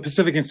 the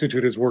Pacific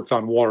Institute has worked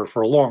on water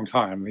for a long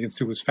time. The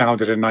Institute was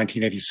founded in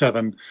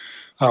 1987.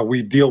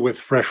 We deal with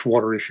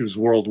freshwater issues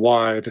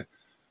worldwide,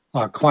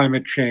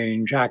 climate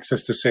change,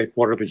 access to safe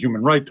water, the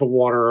human right to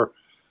water,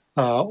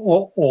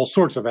 all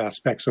sorts of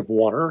aspects of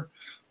water.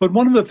 But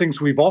one of the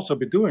things we've also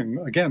been doing,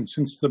 again,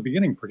 since the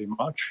beginning pretty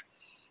much,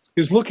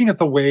 is looking at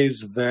the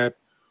ways that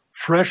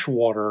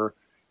freshwater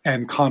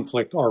and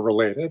conflict are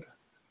related.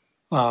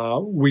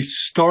 I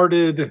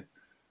started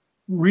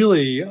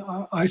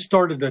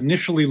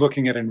initially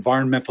looking at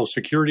environmental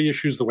security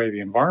issues, the way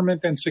the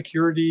environment and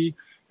security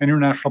and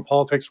international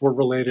politics were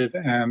related.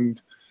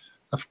 And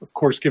of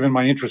course, given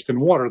my interest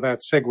in water,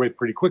 that segued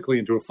pretty quickly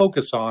into a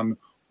focus on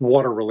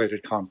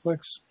water-related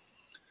conflicts.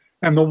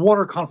 And the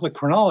water conflict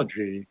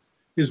chronology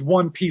is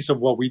one piece of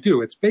what we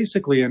do. It's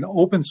basically an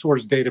open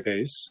source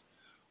database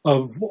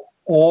of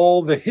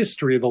all the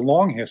history, the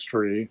long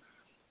history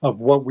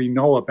of what we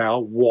know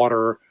about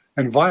water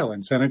and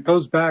violence. And it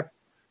goes back,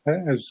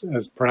 as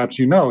perhaps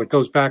you know, it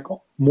goes back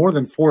more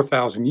than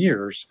 4,000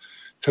 years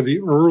to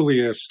the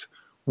earliest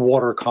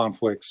water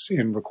conflicts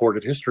in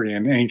recorded history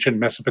in ancient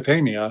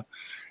Mesopotamia.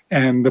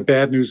 And the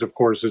bad news, of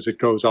course, is it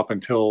goes up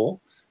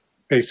until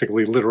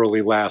basically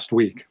literally last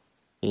week.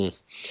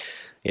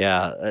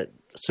 Yeah,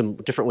 some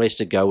different ways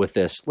to go with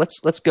this.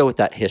 Let's go with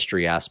that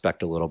history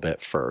aspect a little bit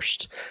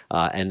first,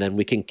 and then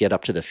we can get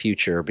up to the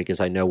future, because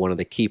I know one of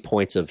the key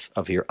points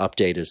of your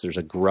update is there's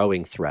a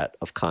growing threat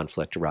of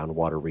conflict around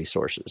water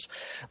resources.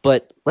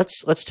 But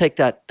let's take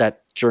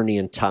that journey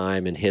in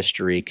time and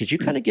history. Could you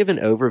kind of give an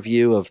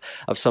overview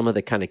of some of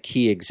the kind of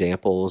key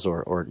examples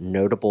or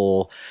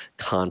notable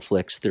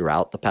conflicts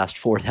throughout the past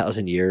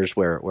 4,000 years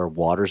where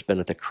water's been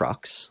at the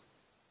crux?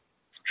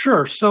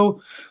 Sure.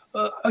 So,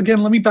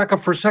 again, let me back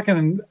up for a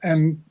second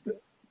and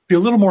be a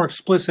little more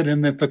explicit in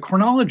that the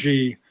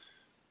chronology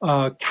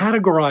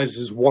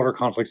categorizes water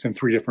conflicts in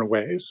three different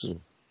ways.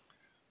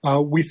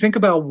 We think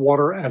about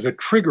water as a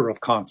trigger of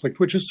conflict,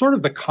 which is sort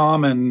of the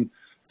common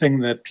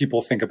thing that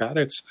people think about.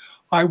 It's,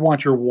 I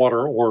want your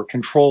water, or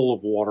control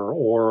of water,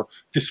 or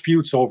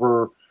disputes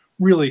over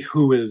really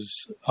who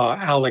is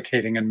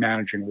allocating and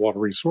managing water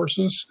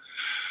resources.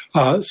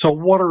 So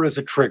water as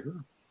a trigger.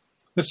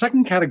 The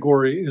second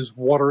category is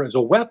water as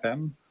a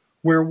weapon,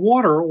 where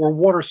water or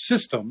water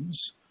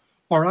systems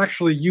are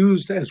actually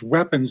used as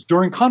weapons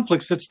during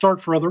conflicts that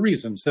start for other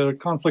reasons. There are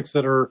conflicts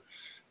that are,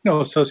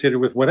 associated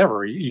with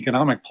whatever,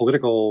 economic,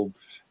 political,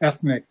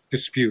 ethnic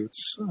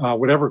disputes,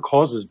 whatever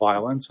causes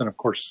violence. And of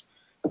course,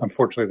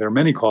 unfortunately, there are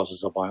many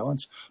causes of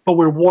violence, but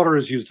where water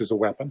is used as a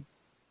weapon.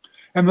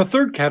 And the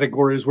third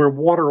category is where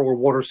water or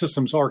water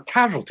systems are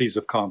casualties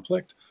of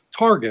conflict,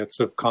 targets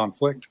of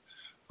conflict.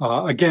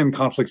 Again,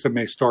 conflicts that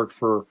may start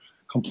for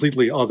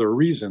completely other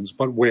reasons,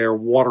 but where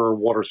water or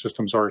water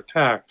systems are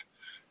attacked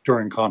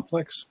during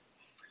conflicts.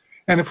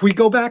 And if we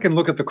go back and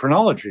look at the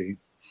chronology,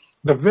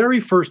 the very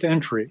first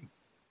entry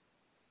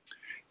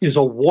is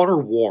a water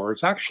war.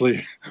 It's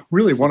actually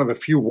really one of the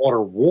few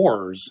water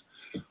wars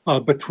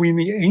between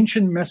the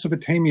ancient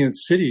Mesopotamian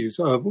cities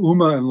of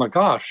Umma and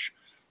Lagash,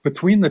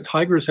 between the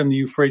Tigris and the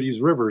Euphrates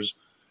rivers,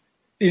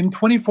 in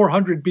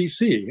 2400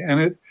 BC.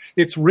 And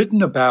it's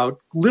written about,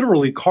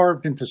 literally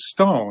carved into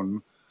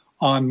stone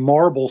on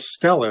marble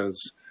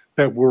stelas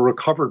that were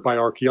recovered by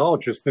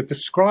archaeologists, that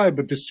describe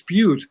a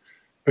dispute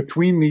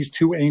between these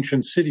two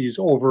ancient cities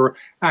over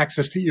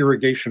access to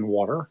irrigation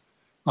water.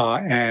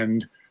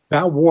 And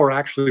that war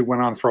actually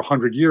went on for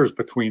 100 years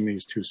between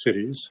these two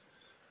cities.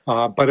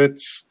 But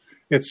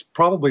it's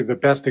probably the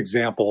best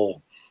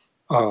example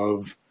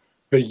of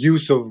the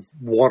use of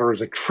water as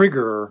a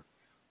trigger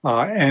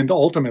and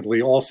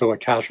ultimately also a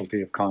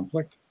casualty of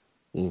conflict.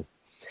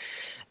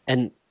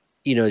 And,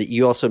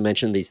 you also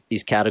mentioned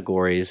these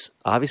categories.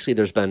 Obviously,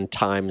 there's been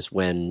times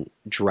when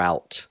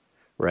drought,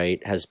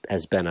 right, has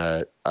been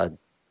a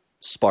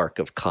spark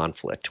of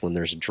conflict. When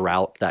there's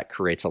drought, that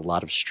creates a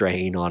lot of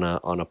strain on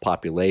a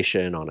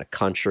population, on a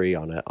country,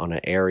 on an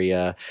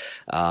area,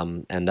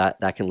 and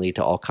that can lead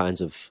to all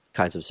kinds of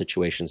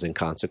situations and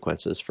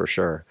consequences for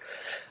sure.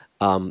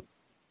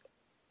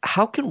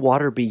 How can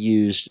water be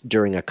used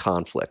during a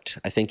conflict?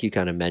 I think you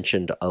kind of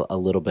mentioned a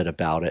little bit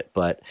about it,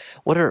 but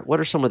what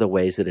are some of the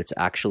ways that it's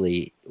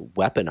actually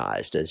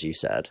weaponized, as you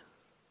said?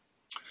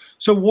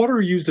 So water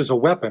used as a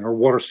weapon, or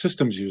water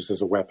systems used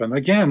as a weapon,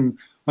 again,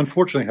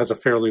 unfortunately has a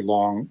fairly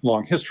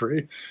long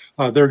history.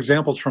 There are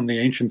examples from the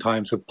ancient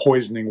times of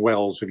poisoning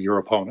wells of your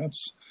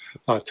opponents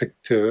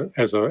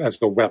as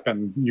a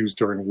weapon used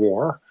during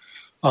war.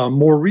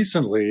 More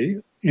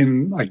recently,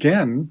 in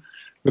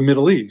the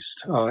Middle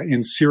East,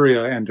 in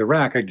Syria and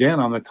Iraq, again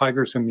on the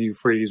Tigris and the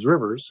Euphrates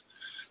rivers,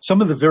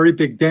 some of the very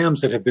big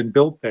dams that have been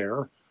built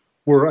there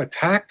were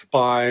attacked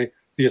by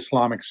the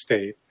Islamic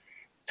State,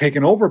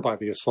 taken over by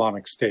the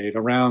Islamic State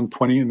around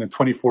in the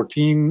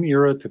 2014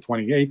 era to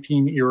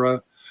 2018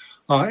 era.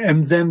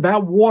 And then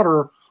that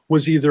water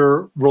was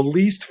either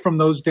released from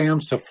those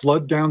dams to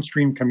flood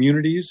downstream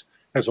communities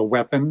as a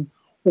weapon,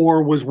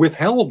 or was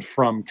withheld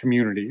from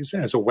communities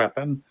as a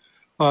weapon.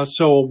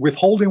 So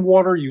withholding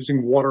water,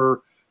 using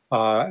water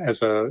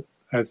as a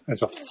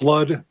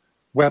flood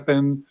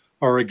weapon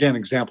are, again,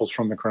 examples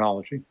from the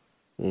chronology.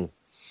 Mm.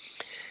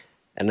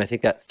 And I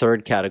think that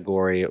third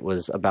category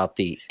was about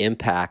the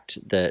impact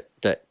that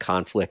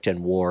conflict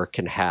and war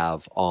can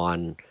have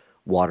on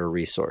water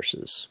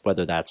resources,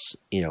 whether that's,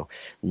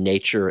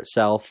 nature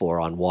itself or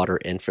on water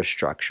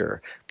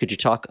infrastructure. Could you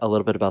talk a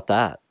little bit about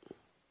that?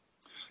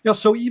 Yeah,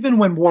 so even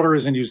when water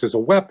isn't used as a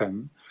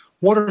weapon,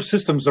 water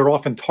systems are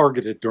often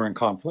targeted during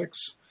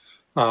conflicts.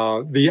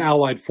 The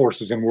Allied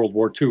forces in World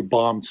War II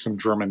bombed some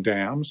German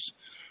dams.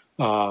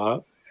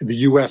 The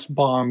U.S.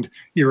 bombed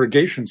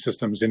irrigation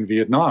systems in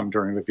Vietnam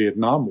during the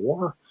Vietnam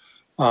War.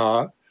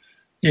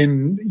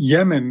 In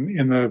Yemen,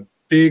 in the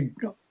big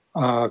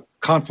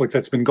conflict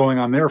that's been going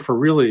on there for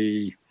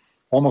really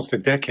almost a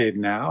decade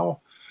now,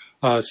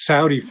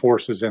 Saudi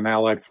forces and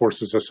Allied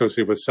forces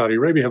associated with Saudi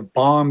Arabia have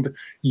bombed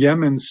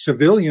Yemen's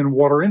civilian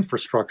water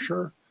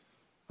infrastructure.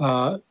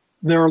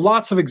 There are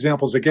lots of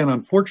examples, again,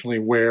 unfortunately,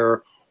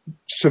 where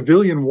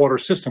civilian water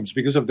systems,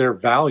 because of their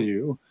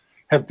value,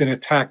 have been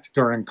attacked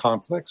during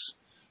conflicts.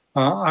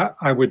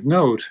 I would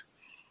note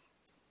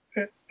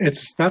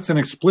that's an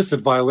explicit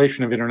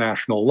violation of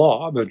international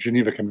law. The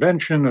Geneva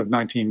Convention of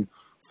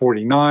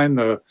 1949,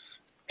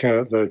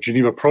 the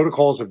Geneva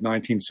Protocols of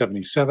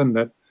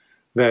 1977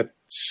 that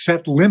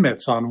set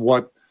limits on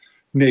what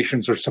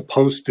nations are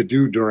supposed to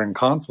do during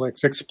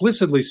conflicts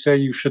explicitly say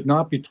you should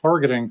not be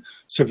targeting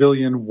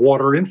civilian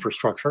water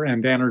infrastructure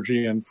and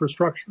energy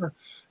infrastructure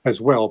as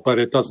well. But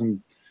it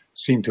doesn't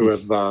seem to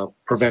have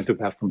prevented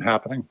that from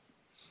happening.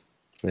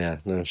 Yeah,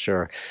 no,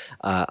 sure.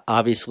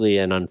 Obviously,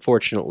 and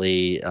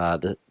unfortunately,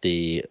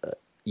 the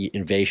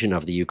invasion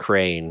of the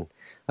Ukraine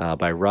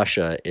by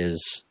Russia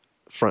is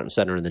front and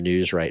center in the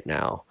news right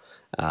now.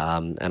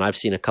 And I've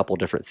seen a couple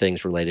different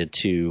things related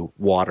to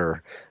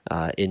water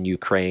in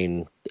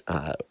Ukraine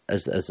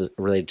as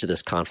related to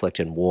this conflict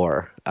and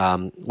war.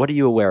 What are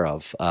you aware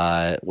of?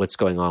 What's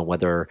going on,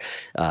 whether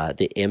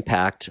the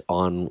impact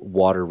on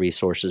water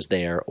resources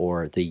there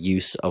or the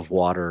use of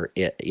water,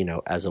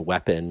 as a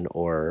weapon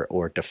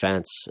or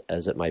defense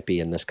as it might be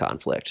in this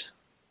conflict?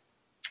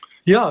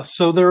 Yeah,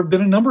 so there have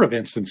been a number of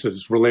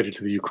instances related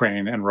to the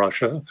Ukraine and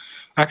Russia,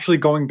 actually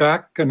going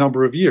back a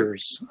number of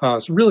years. So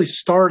really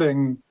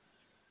starting,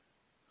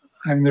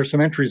 there's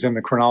some entries in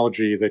the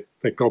chronology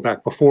that go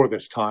back before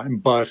this time,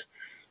 but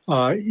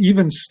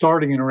even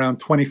starting in around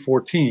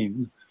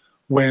 2014,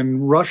 when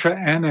Russia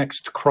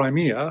annexed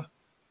Crimea,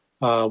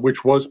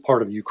 which was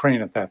part of the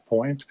Ukraine at that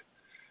point,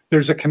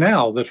 there's a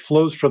canal that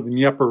flows from the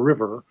Dnieper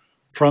River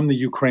from the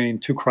Ukraine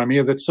to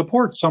Crimea that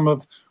supports some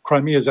of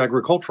Crimea's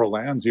agricultural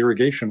lands,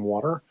 irrigation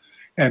water.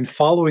 And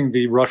following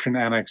the Russian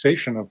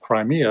annexation of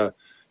Crimea,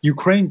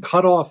 Ukraine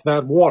cut off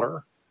that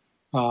water.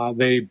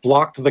 They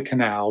blocked the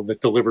canal that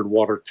delivered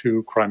water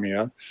to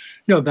Crimea.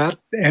 That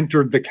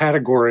entered the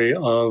category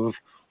of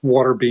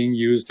water being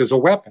used as a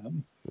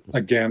weapon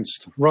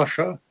against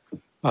Russia.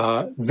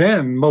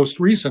 Then, most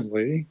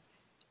recently,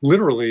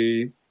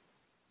 literally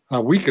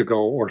a week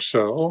ago or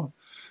so,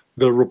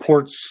 the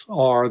reports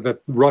are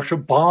that Russia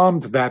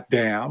bombed that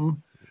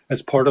dam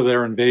as part of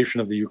their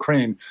invasion of the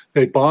Ukraine.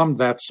 They bombed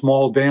that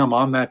small dam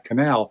on that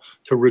canal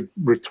to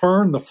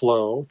return the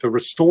flow, to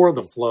restore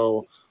the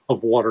flow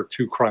of water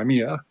to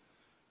Crimea.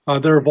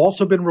 There have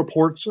also been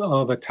reports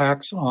of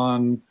attacks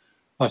on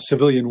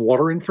civilian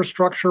water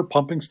infrastructure,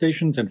 pumping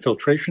stations and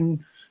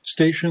filtration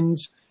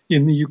stations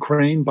in the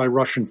Ukraine by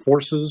Russian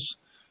forces.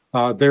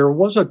 There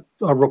was a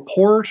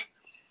report,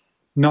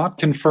 not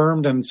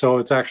confirmed, and so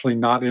it's actually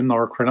not in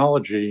our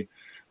chronology,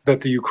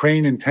 that the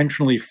Ukraine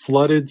intentionally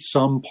flooded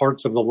some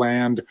parts of the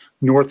land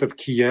north of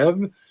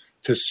Kiev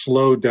to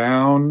slow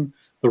down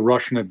the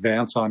Russian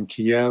advance on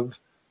Kiev.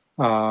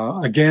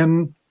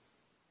 Again,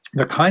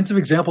 the kinds of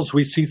examples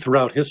we see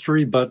throughout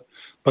history, but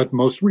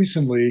most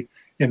recently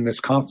in this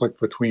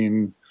conflict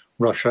between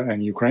Russia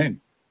and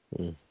Ukraine.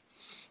 Mm.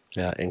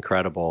 Yeah,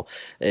 incredible.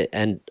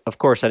 And of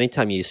course,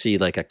 anytime you see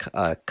like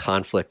a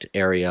conflict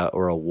area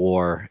or a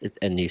war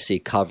and you see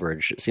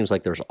coverage, it seems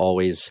like there's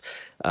always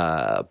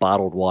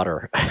bottled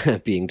water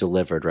being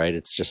delivered, right?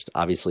 It's just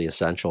obviously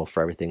essential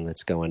for everything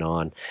that's going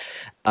on.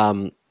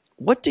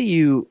 What do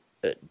you,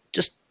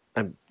 just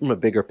from a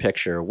bigger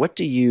picture, what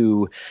do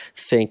you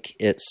think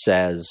it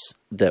says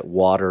that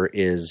water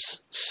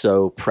is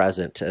so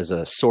present as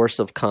a source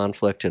of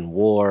conflict and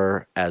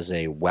war, as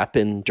a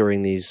weapon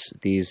during these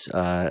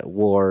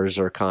wars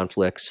or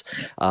conflicts,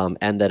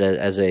 and that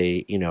as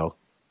a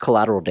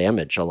collateral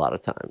damage a lot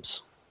of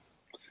times?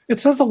 It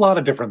says a lot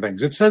of different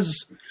things. It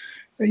says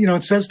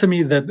to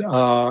me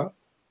that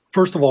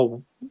first of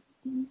all,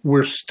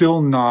 we're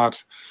still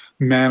not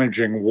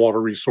managing water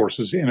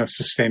resources in a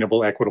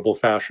sustainable, equitable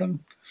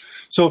fashion.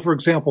 So, for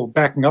example,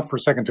 backing up for a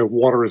second to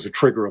water as a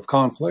trigger of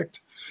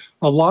conflict,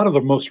 a lot of the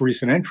most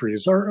recent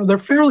entries they're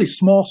fairly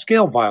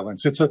small-scale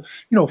violence. It's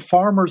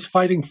farmers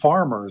fighting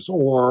farmers,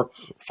 or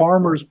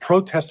farmers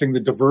protesting the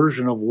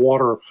diversion of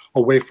water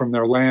away from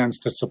their lands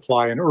to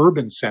supply an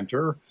urban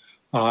center,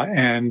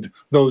 and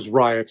those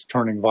riots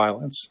turning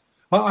violence.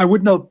 I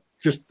would note,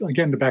 just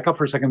again to back up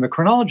for a second, the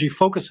chronology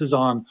focuses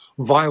on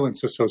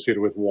violence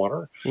associated with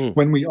water.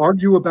 When we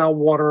argue about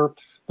water,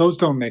 those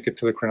don't make it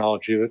to the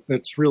chronology.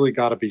 That's really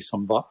got to be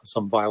some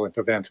violent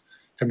event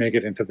to make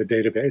it into the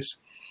database.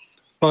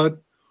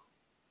 But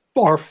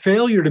our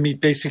failure to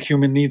meet basic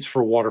human needs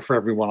for water for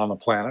everyone on the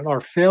planet,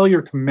 our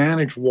failure to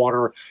manage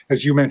water,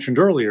 as you mentioned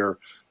earlier,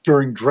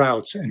 during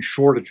droughts and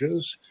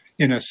shortages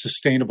in a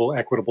sustainable,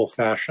 equitable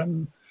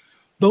fashion,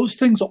 those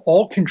things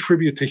all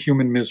contribute to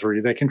human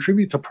misery. They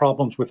contribute to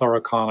problems with our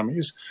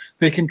economies.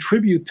 They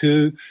contribute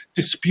to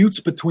disputes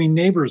between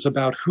neighbors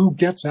about who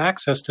gets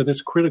access to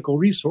this critical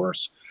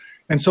resource.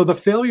 And so the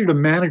failure to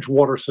manage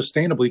water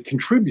sustainably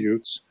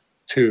contributes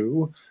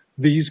to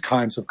these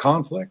kinds of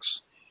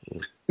conflicts.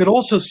 It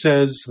also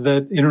says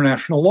that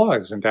international law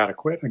isn't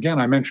adequate. Again,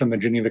 I mentioned the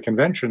Geneva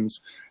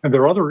Conventions, and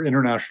there are other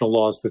international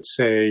laws that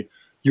say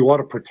you ought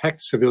to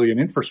protect civilian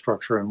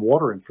infrastructure and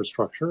water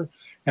infrastructure,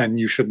 and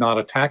you should not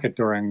attack it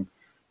during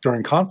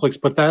conflicts.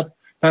 But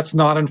that's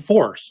not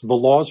enforced. The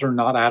laws are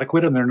not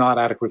adequate, and they're not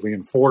adequately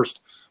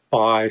enforced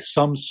by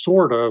some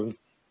sort of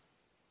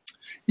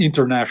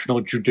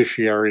international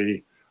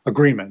judiciary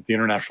agreement. The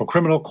International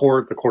Criminal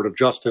Court, the Court of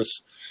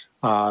Justice,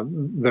 there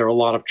are a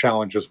lot of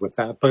challenges with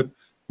that. But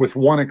with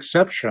one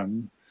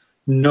exception,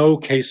 no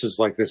cases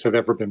like this have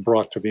ever been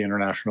brought to the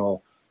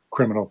International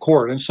Criminal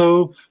Court. And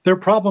so there are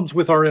problems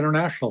with our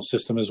international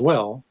system as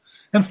well.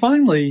 And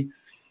finally,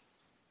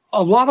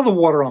 a lot of the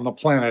water on the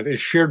planet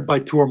is shared by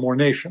two or more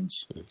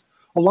nations.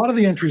 A lot of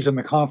the entries in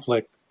the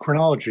conflict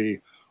chronology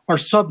are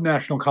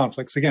subnational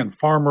conflicts. Again,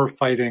 farmer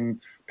fighting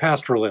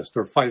pastoralist,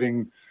 or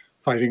fighting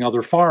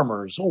other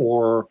farmers,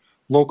 or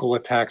local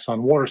attacks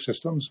on water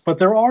systems. But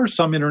there are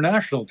some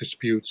international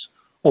disputes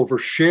over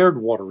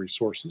shared water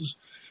resources,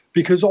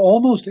 because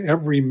almost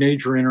every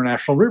major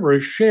international river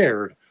is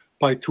shared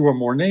by two or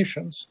more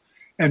nations.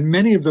 And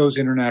many of those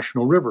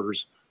international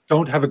rivers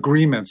don't have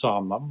agreements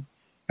on them.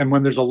 And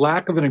when there's a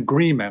lack of an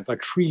agreement, a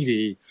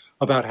treaty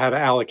about how to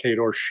allocate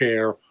or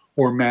share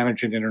or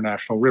manage an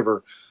international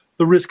river,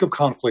 the risk of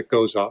conflict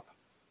goes up.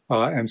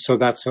 And so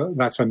that's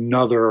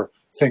another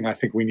thing I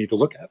think we need to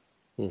look at.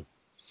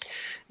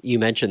 You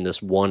mentioned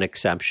this one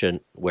exception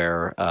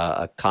where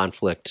a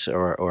conflict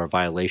or a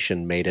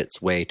violation made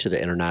its way to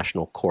the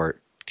international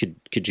court.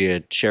 Could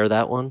you share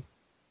that one?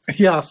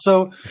 Yeah.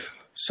 So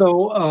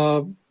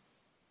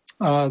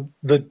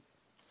the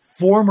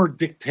former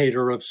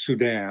dictator of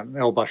Sudan,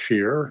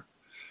 al-Bashir,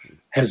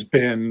 has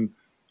been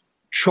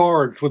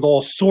charged with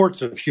all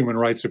sorts of human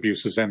rights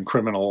abuses and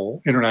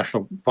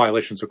international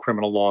violations of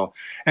criminal law,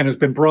 and has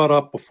been brought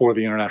up before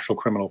the international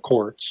criminal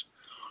courts.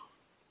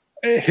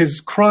 His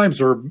crimes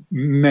are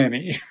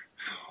many.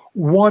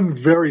 One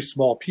very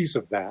small piece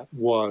of that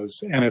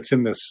was, and it's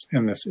in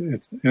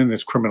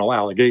this criminal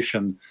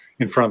allegation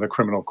in front of the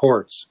criminal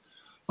courts,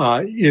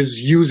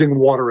 is using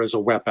water as a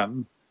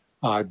weapon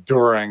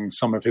during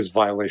some of his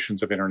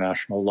violations of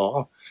international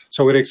law.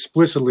 So it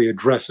explicitly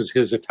addresses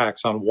his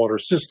attacks on water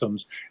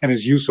systems and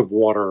his use of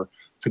water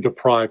to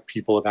deprive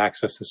people of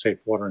access to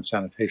safe water and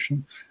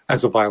sanitation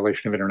as a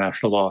violation of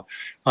international law.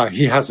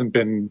 He hasn't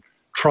been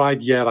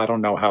tried yet. I don't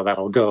know how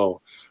that'll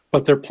go.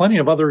 But there are plenty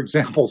of other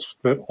examples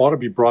that ought to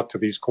be brought to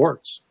these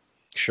courts.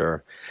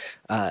 Sure.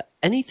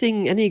 Any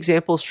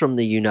examples from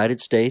the United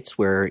States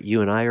where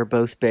you and I are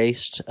both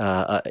based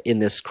in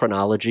this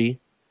chronology?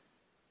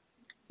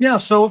 Yeah.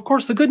 So, of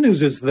course, the good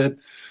news is that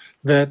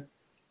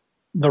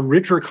the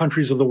richer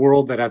countries of the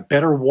world that have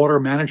better water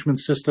management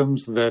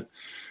systems, that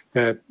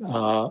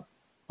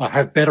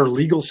have better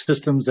legal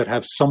systems, that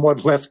have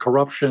somewhat less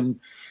corruption,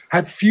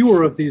 have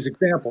fewer of these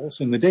examples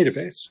in the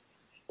database.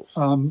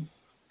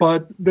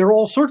 But there are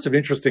all sorts of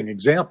interesting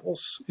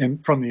examples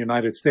from the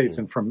United States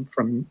and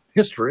from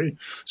history.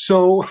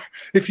 So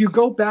if you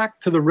go back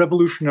to the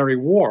Revolutionary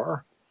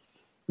War,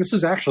 this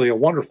is actually a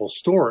wonderful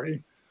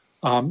story.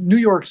 New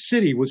York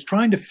City was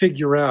trying to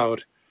figure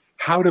out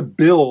how to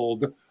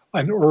build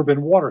an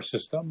urban water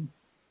system.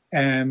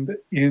 And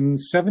in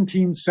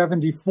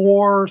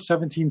 1774,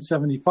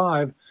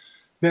 1775,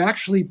 they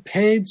actually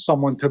paid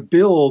someone to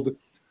build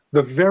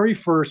the very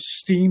first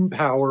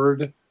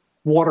steam-powered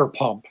water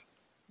pump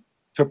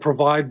to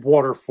provide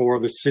water for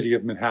the city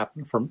of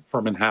Manhattan,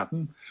 for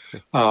Manhattan.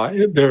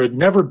 There had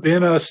never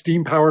been a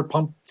steam-powered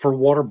pump for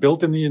water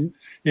built in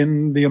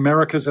the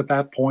Americas at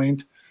that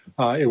point.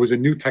 It was a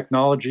new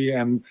technology,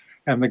 and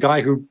the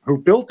guy who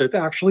built it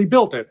actually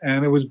built it.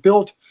 And it was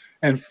built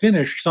and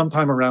finished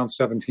sometime around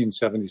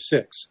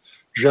 1776,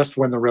 just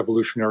when the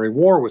Revolutionary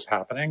War was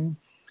happening.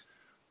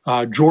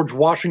 George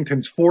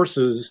Washington's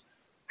forces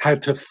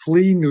had to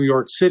flee New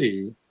York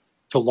City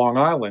to Long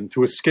Island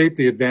to escape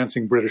the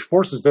advancing British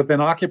forces that then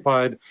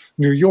occupied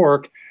New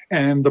York,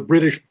 and the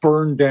British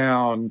burned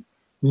down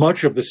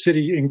much of the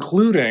city,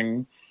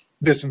 including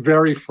this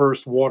very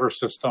first water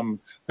system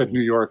that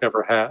New York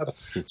ever had.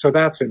 So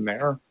that's in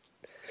there.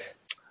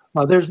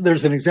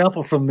 There's an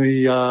example from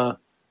the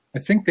I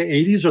think the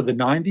 80s or the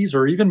 90s,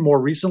 or even more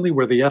recently,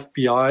 where the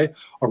FBI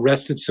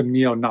arrested some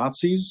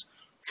neo-Nazis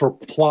for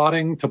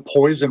plotting to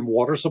poison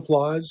water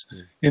supplies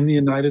in the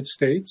United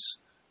States.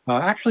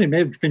 Actually, it may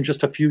have been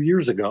just a few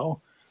years ago.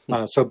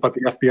 But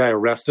the FBI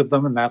arrested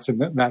them, and that's in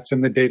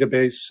the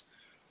database.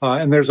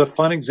 And there's a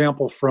fun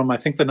example from, I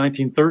think, the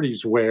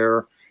 1930s,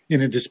 where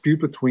in a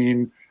dispute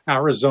between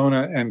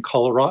Arizona and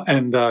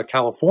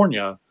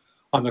California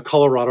on the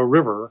Colorado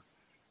River,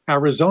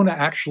 Arizona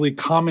actually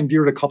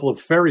commandeered a couple of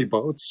ferry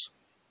boats.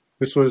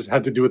 This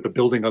had to do with the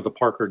building of the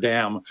Parker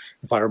Dam,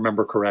 if I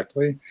remember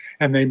correctly.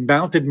 And they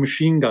mounted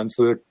machine guns.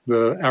 The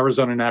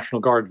Arizona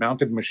National Guard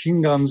mounted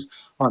machine guns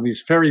on these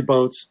ferry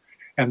boats,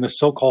 and the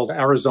so-called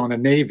Arizona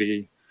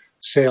Navy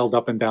sailed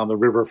up and down the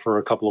river for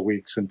a couple of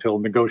weeks until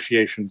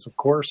negotiations, of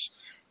course,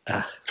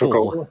 took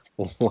over.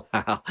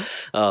 Wow.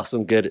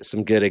 Some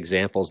good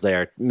examples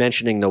there.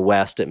 Mentioning the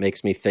West, it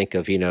makes me think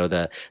of,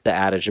 the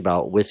adage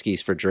about whiskeys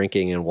for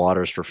drinking and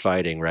waters for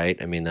fighting, right?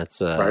 I mean,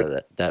 that's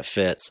right. That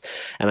fits.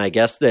 And I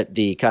guess that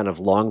the kind of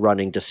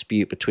long-running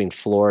dispute between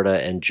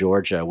Florida and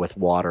Georgia with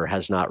water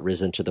has not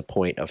risen to the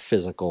point of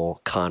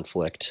physical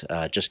conflict,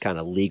 just kind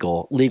of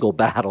legal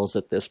battles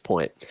at this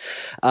point.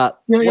 That's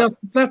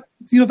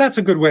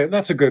a good way.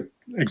 That's a good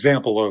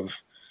example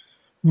of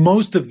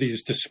most of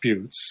these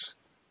disputes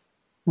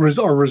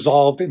are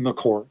resolved in the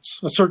courts,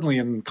 certainly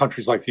in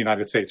countries like the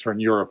United States or in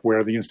Europe,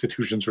 where the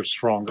institutions are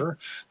stronger.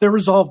 They're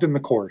resolved in the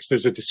courts.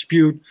 There's a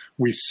dispute.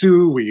 We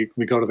sue. We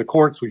go to the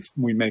courts.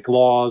 We make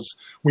laws.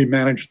 We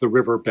manage the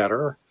river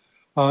better.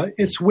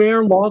 It's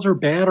where laws are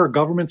bad or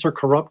governments are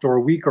corrupt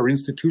or weak or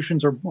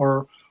institutions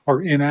are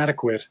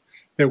inadequate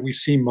that we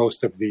see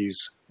most of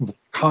these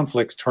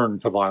conflicts turn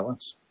to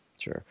violence.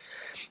 Sure.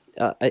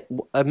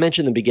 I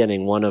mentioned in the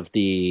beginning, one of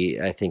the,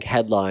 I think,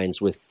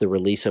 headlines with the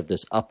release of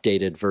this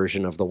updated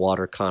version of the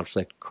water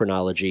conflict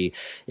chronology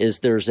is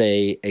there's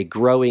a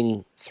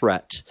growing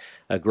threat,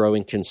 a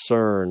growing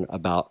concern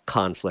about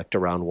conflict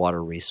around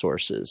water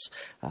resources.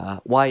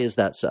 Why is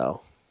that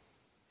so?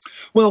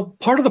 Well,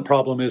 part of the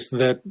problem is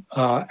that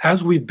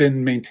as we've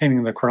been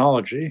maintaining the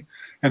chronology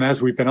and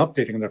as we've been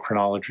updating the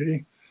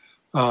chronology,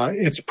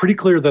 it's pretty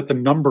clear that the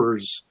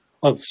numbers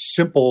of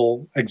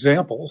simple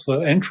examples, the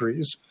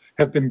entries,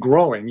 have been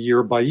growing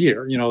year by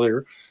year.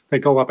 They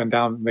go up and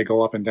down. They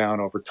go up and down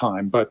over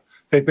time, but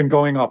they've been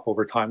going up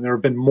over time. There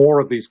have been more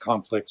of these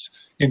conflicts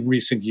in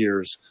recent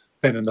years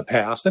than in the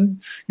past,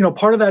 and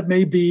part of that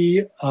may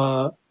be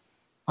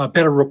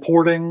better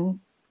reporting.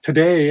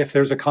 Today, if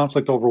there's a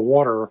conflict over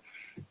water,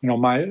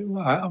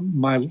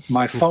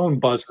 my phone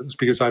buzzes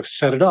because I've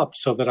set it up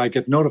so that I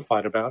get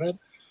notified about it,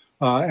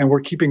 and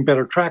we're keeping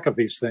better track of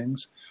these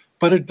things.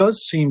 But it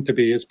does seem to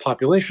be, as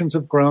populations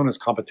have grown, as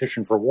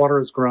competition for water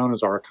has grown,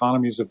 as our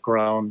economies have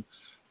grown,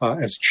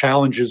 as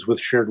challenges with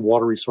shared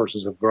water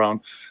resources have grown,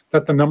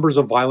 that the numbers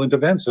of violent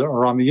events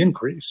are on the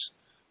increase.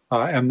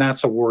 And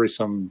that's a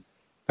worrisome,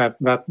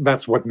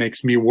 that's what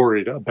makes me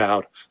worried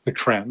about the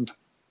trend.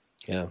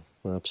 Yeah,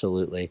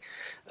 absolutely.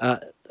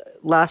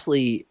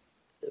 Lastly,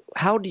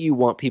 how do you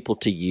want people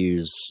to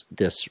use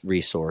this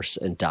resource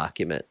and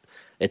document?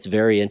 It's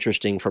very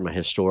interesting from a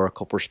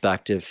historical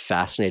perspective,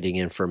 fascinating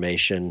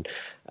information.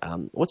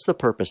 What's the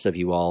purpose of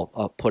you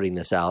all putting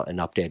this out and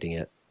updating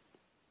it?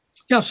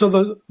 Yeah, so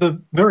the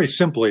very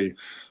simply,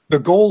 the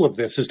goal of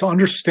this is to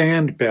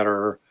understand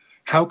better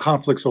how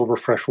conflicts over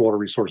freshwater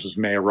resources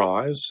may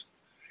arise,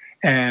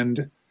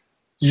 and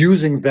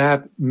using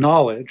that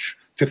knowledge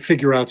to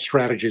figure out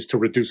strategies to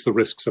reduce the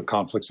risks of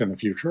conflicts in the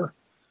future.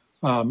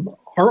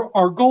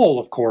 Our goal,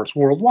 of course,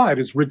 worldwide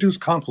is reduce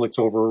conflicts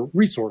over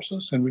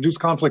resources and reduce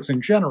conflicts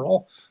in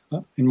general.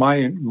 In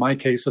my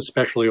case,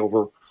 especially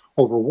over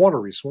water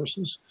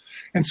resources.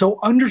 And so,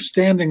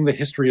 understanding the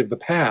history of the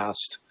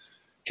past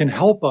can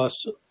help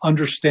us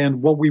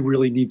understand what we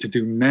really need to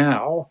do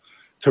now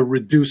to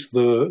reduce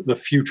the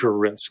future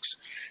risks,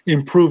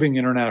 improving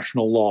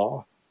international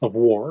law of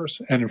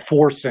wars and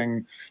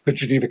enforcing the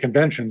Geneva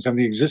Conventions and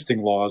the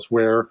existing laws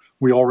where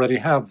we already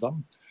have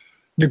them.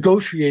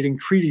 negotiating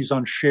treaties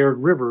on shared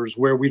rivers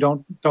where we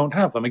don't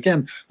have them.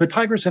 Again, the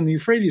Tigris and the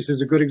Euphrates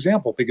is a good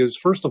example because,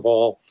 first of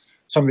all,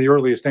 some of the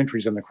earliest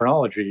entries in the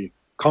chronology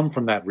come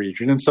from that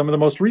region, and some of the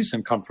most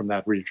recent come from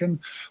that region.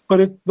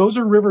 But those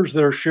are rivers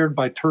that are shared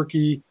by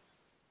Turkey,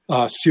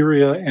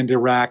 Syria, and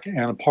Iraq,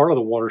 and a part of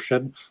the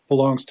watershed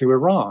belongs to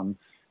Iran.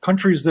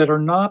 Countries that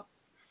are not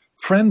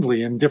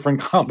friendly in different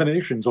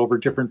combinations over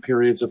different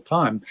periods of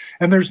time.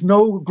 And there's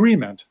no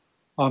agreement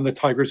on the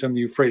Tigris and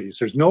the Euphrates.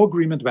 There's no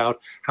agreement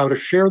about how to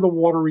share the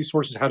water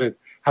resources, how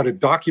to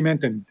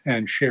document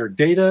and share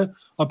data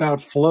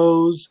about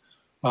flows,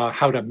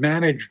 how to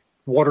manage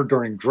water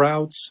during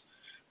droughts.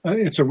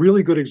 It's a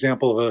really good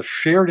example of a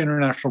shared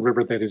international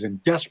river that is in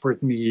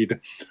desperate need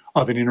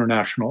of an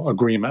international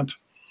agreement.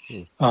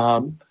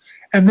 And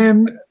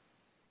then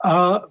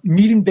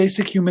meeting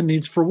basic human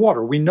needs for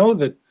water. We know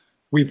that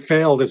we've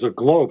failed as a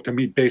globe to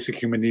meet basic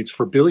human needs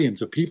for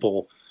billions of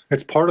people.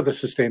 It's part of the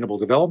Sustainable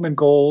Development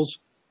Goals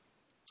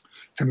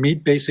to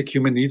meet basic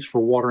human needs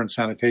for water and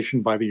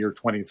sanitation by the year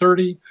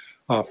 2030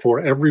 for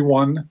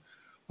everyone.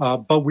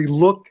 But we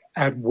look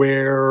at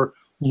where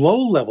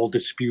low-level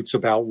disputes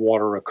about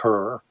water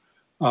occur.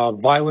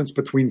 Violence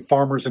between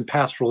farmers and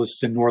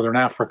pastoralists in northern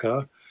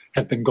Africa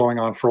have been going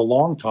on for a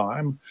long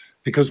time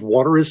because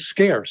water is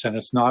scarce and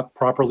it's not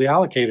properly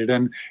allocated,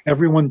 and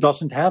everyone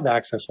doesn't have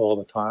access all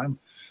the time.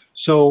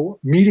 So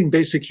meeting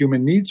basic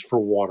human needs for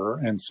water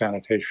and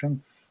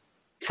sanitation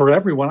for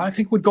everyone, I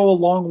think, would go a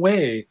long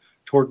way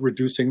toward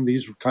reducing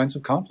these kinds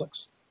of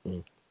conflicts.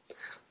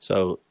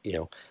 So,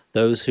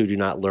 those who do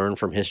not learn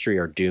from history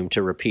are doomed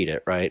to repeat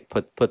it, right?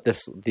 Put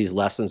these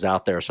lessons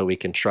out there so we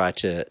can try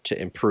to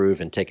improve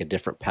and take a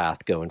different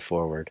path going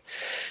forward.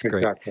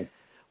 Exactly. Great.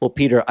 Well,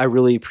 Peter, I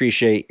really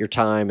appreciate your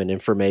time and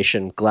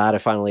information. Glad I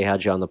finally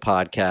had you on the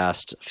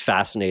podcast.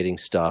 Fascinating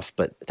stuff,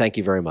 but thank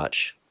you very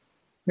much.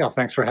 Yeah,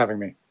 thanks for having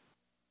me.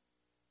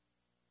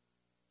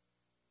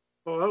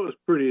 Well, that was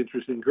pretty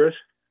interesting, Chris.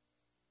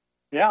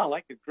 Yeah,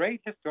 like a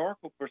great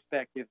historical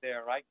perspective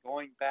there, right?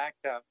 Going back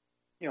to,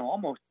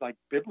 almost like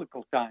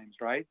biblical times,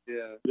 right?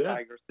 The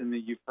Tigris and the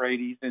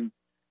Euphrates and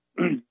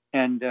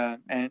that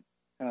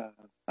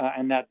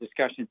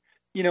discussion.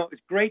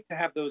 It's great to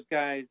have those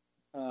guys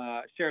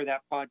share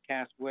that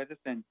podcast with us.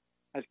 And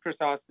as Chris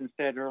Austin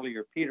said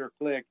earlier, Peter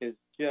Gleick is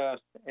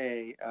just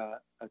a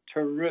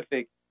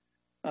terrific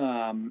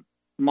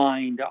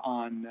mind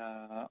on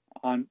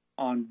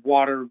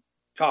water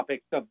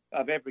topics of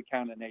every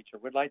kind of nature.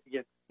 We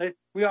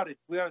ought to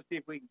see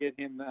if we can get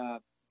him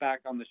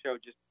back on the show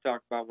just to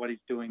talk about what he's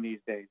doing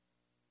these days.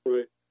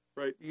 Right.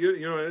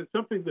 It's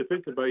something to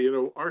think about.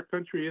 Our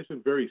country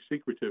isn't very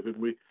secretive, and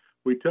we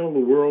tell the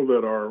world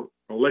that our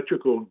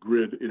electrical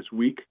grid is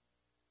weak,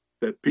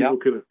 that people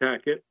can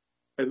attack it,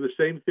 and the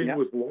same thing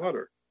with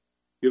water.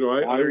 I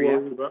worry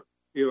about.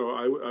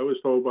 I was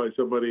told by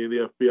somebody in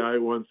the FBI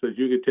once that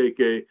you could take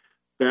a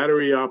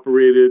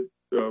battery-operated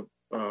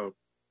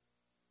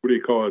what do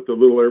you call it? The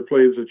little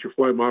airplanes that you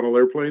fly, model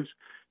airplanes,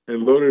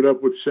 and load it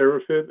up with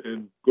Seraphim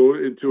and go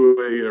into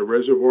a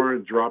reservoir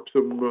and drop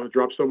some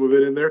of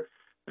it in there,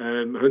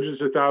 and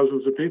hundreds of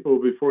thousands of people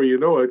before you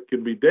know it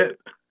can be dead.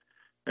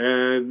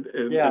 And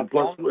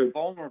plus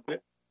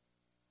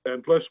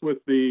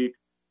with the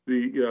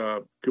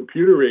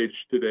computer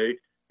age today,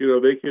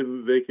 they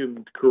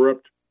can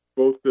corrupt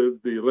both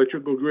the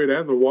electrical grid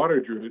and the water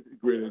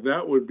grid, and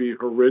that would be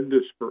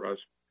horrendous for us.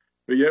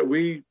 But yet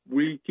we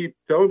keep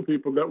telling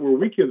people that we're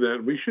weak in that,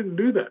 and we shouldn't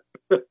do that.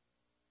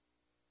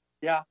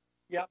 Yeah.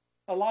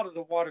 A lot of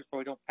the water, so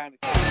I don't panic.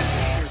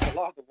 A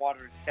lot of the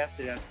water is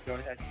tested as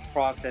it's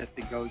processed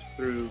and goes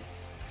through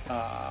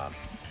the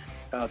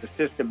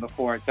system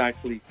before it's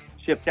actually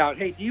shipped out.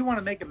 Hey, do you want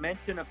to make a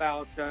mention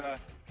about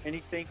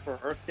anything for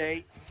Earth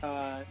Day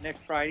next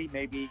Friday?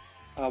 Maybe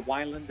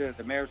Wyland,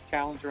 the Mayor's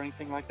Challenge, or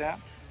anything like that?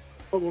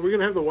 Well, we're going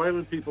to have the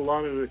Wyland people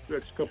on in the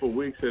next couple of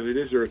weeks, and it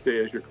is Earth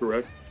Day, as you're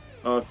correct.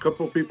 A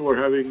couple of people are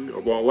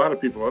a lot of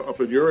people up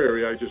in your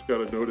area. I just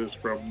got a notice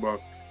from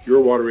your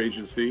water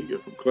agency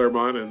from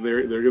Claremont, and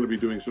they're going to be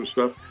doing some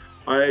stuff.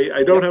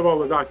 I don't have all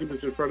the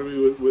documents in front of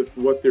me with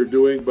what they're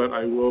doing, but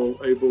I will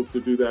able to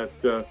do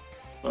that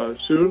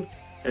soon.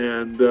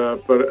 And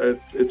but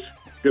it's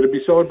going to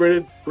be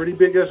celebrated pretty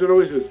big, as it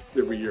always is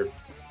every year.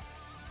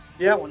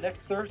 Yeah, well,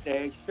 next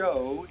Thursday's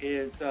show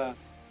is the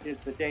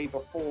day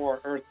before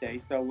Earth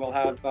Day, so we'll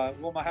have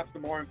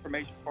some more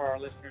information for our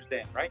listeners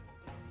then, right?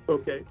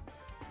 Okay,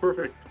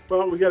 perfect.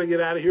 Well, we got to get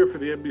out of here for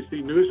the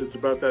NBC News. It's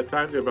about that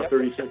time. There are about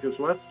 30 seconds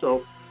left.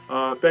 So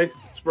thanks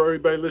for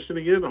everybody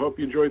listening in. I hope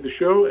you enjoyed the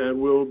show,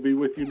 and we'll be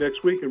with you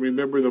next week. And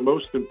remember, the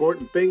most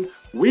important thing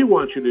we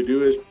want you to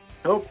do is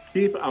help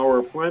keep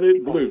our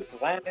planet blue.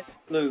 Planet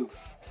blue.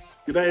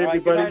 Good night,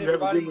 everybody.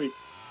 Have a good week.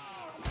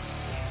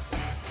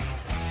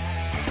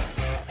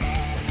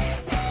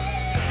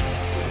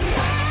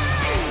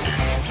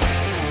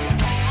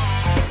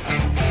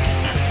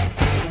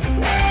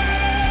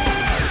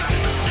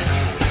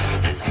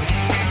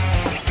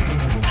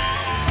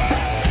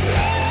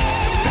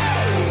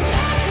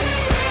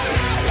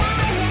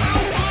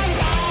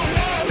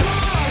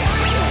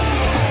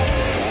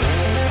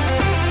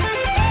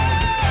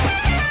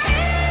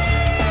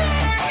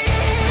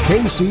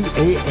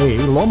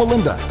 KCAA Loma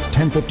Linda,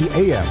 1050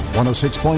 AM, 106.5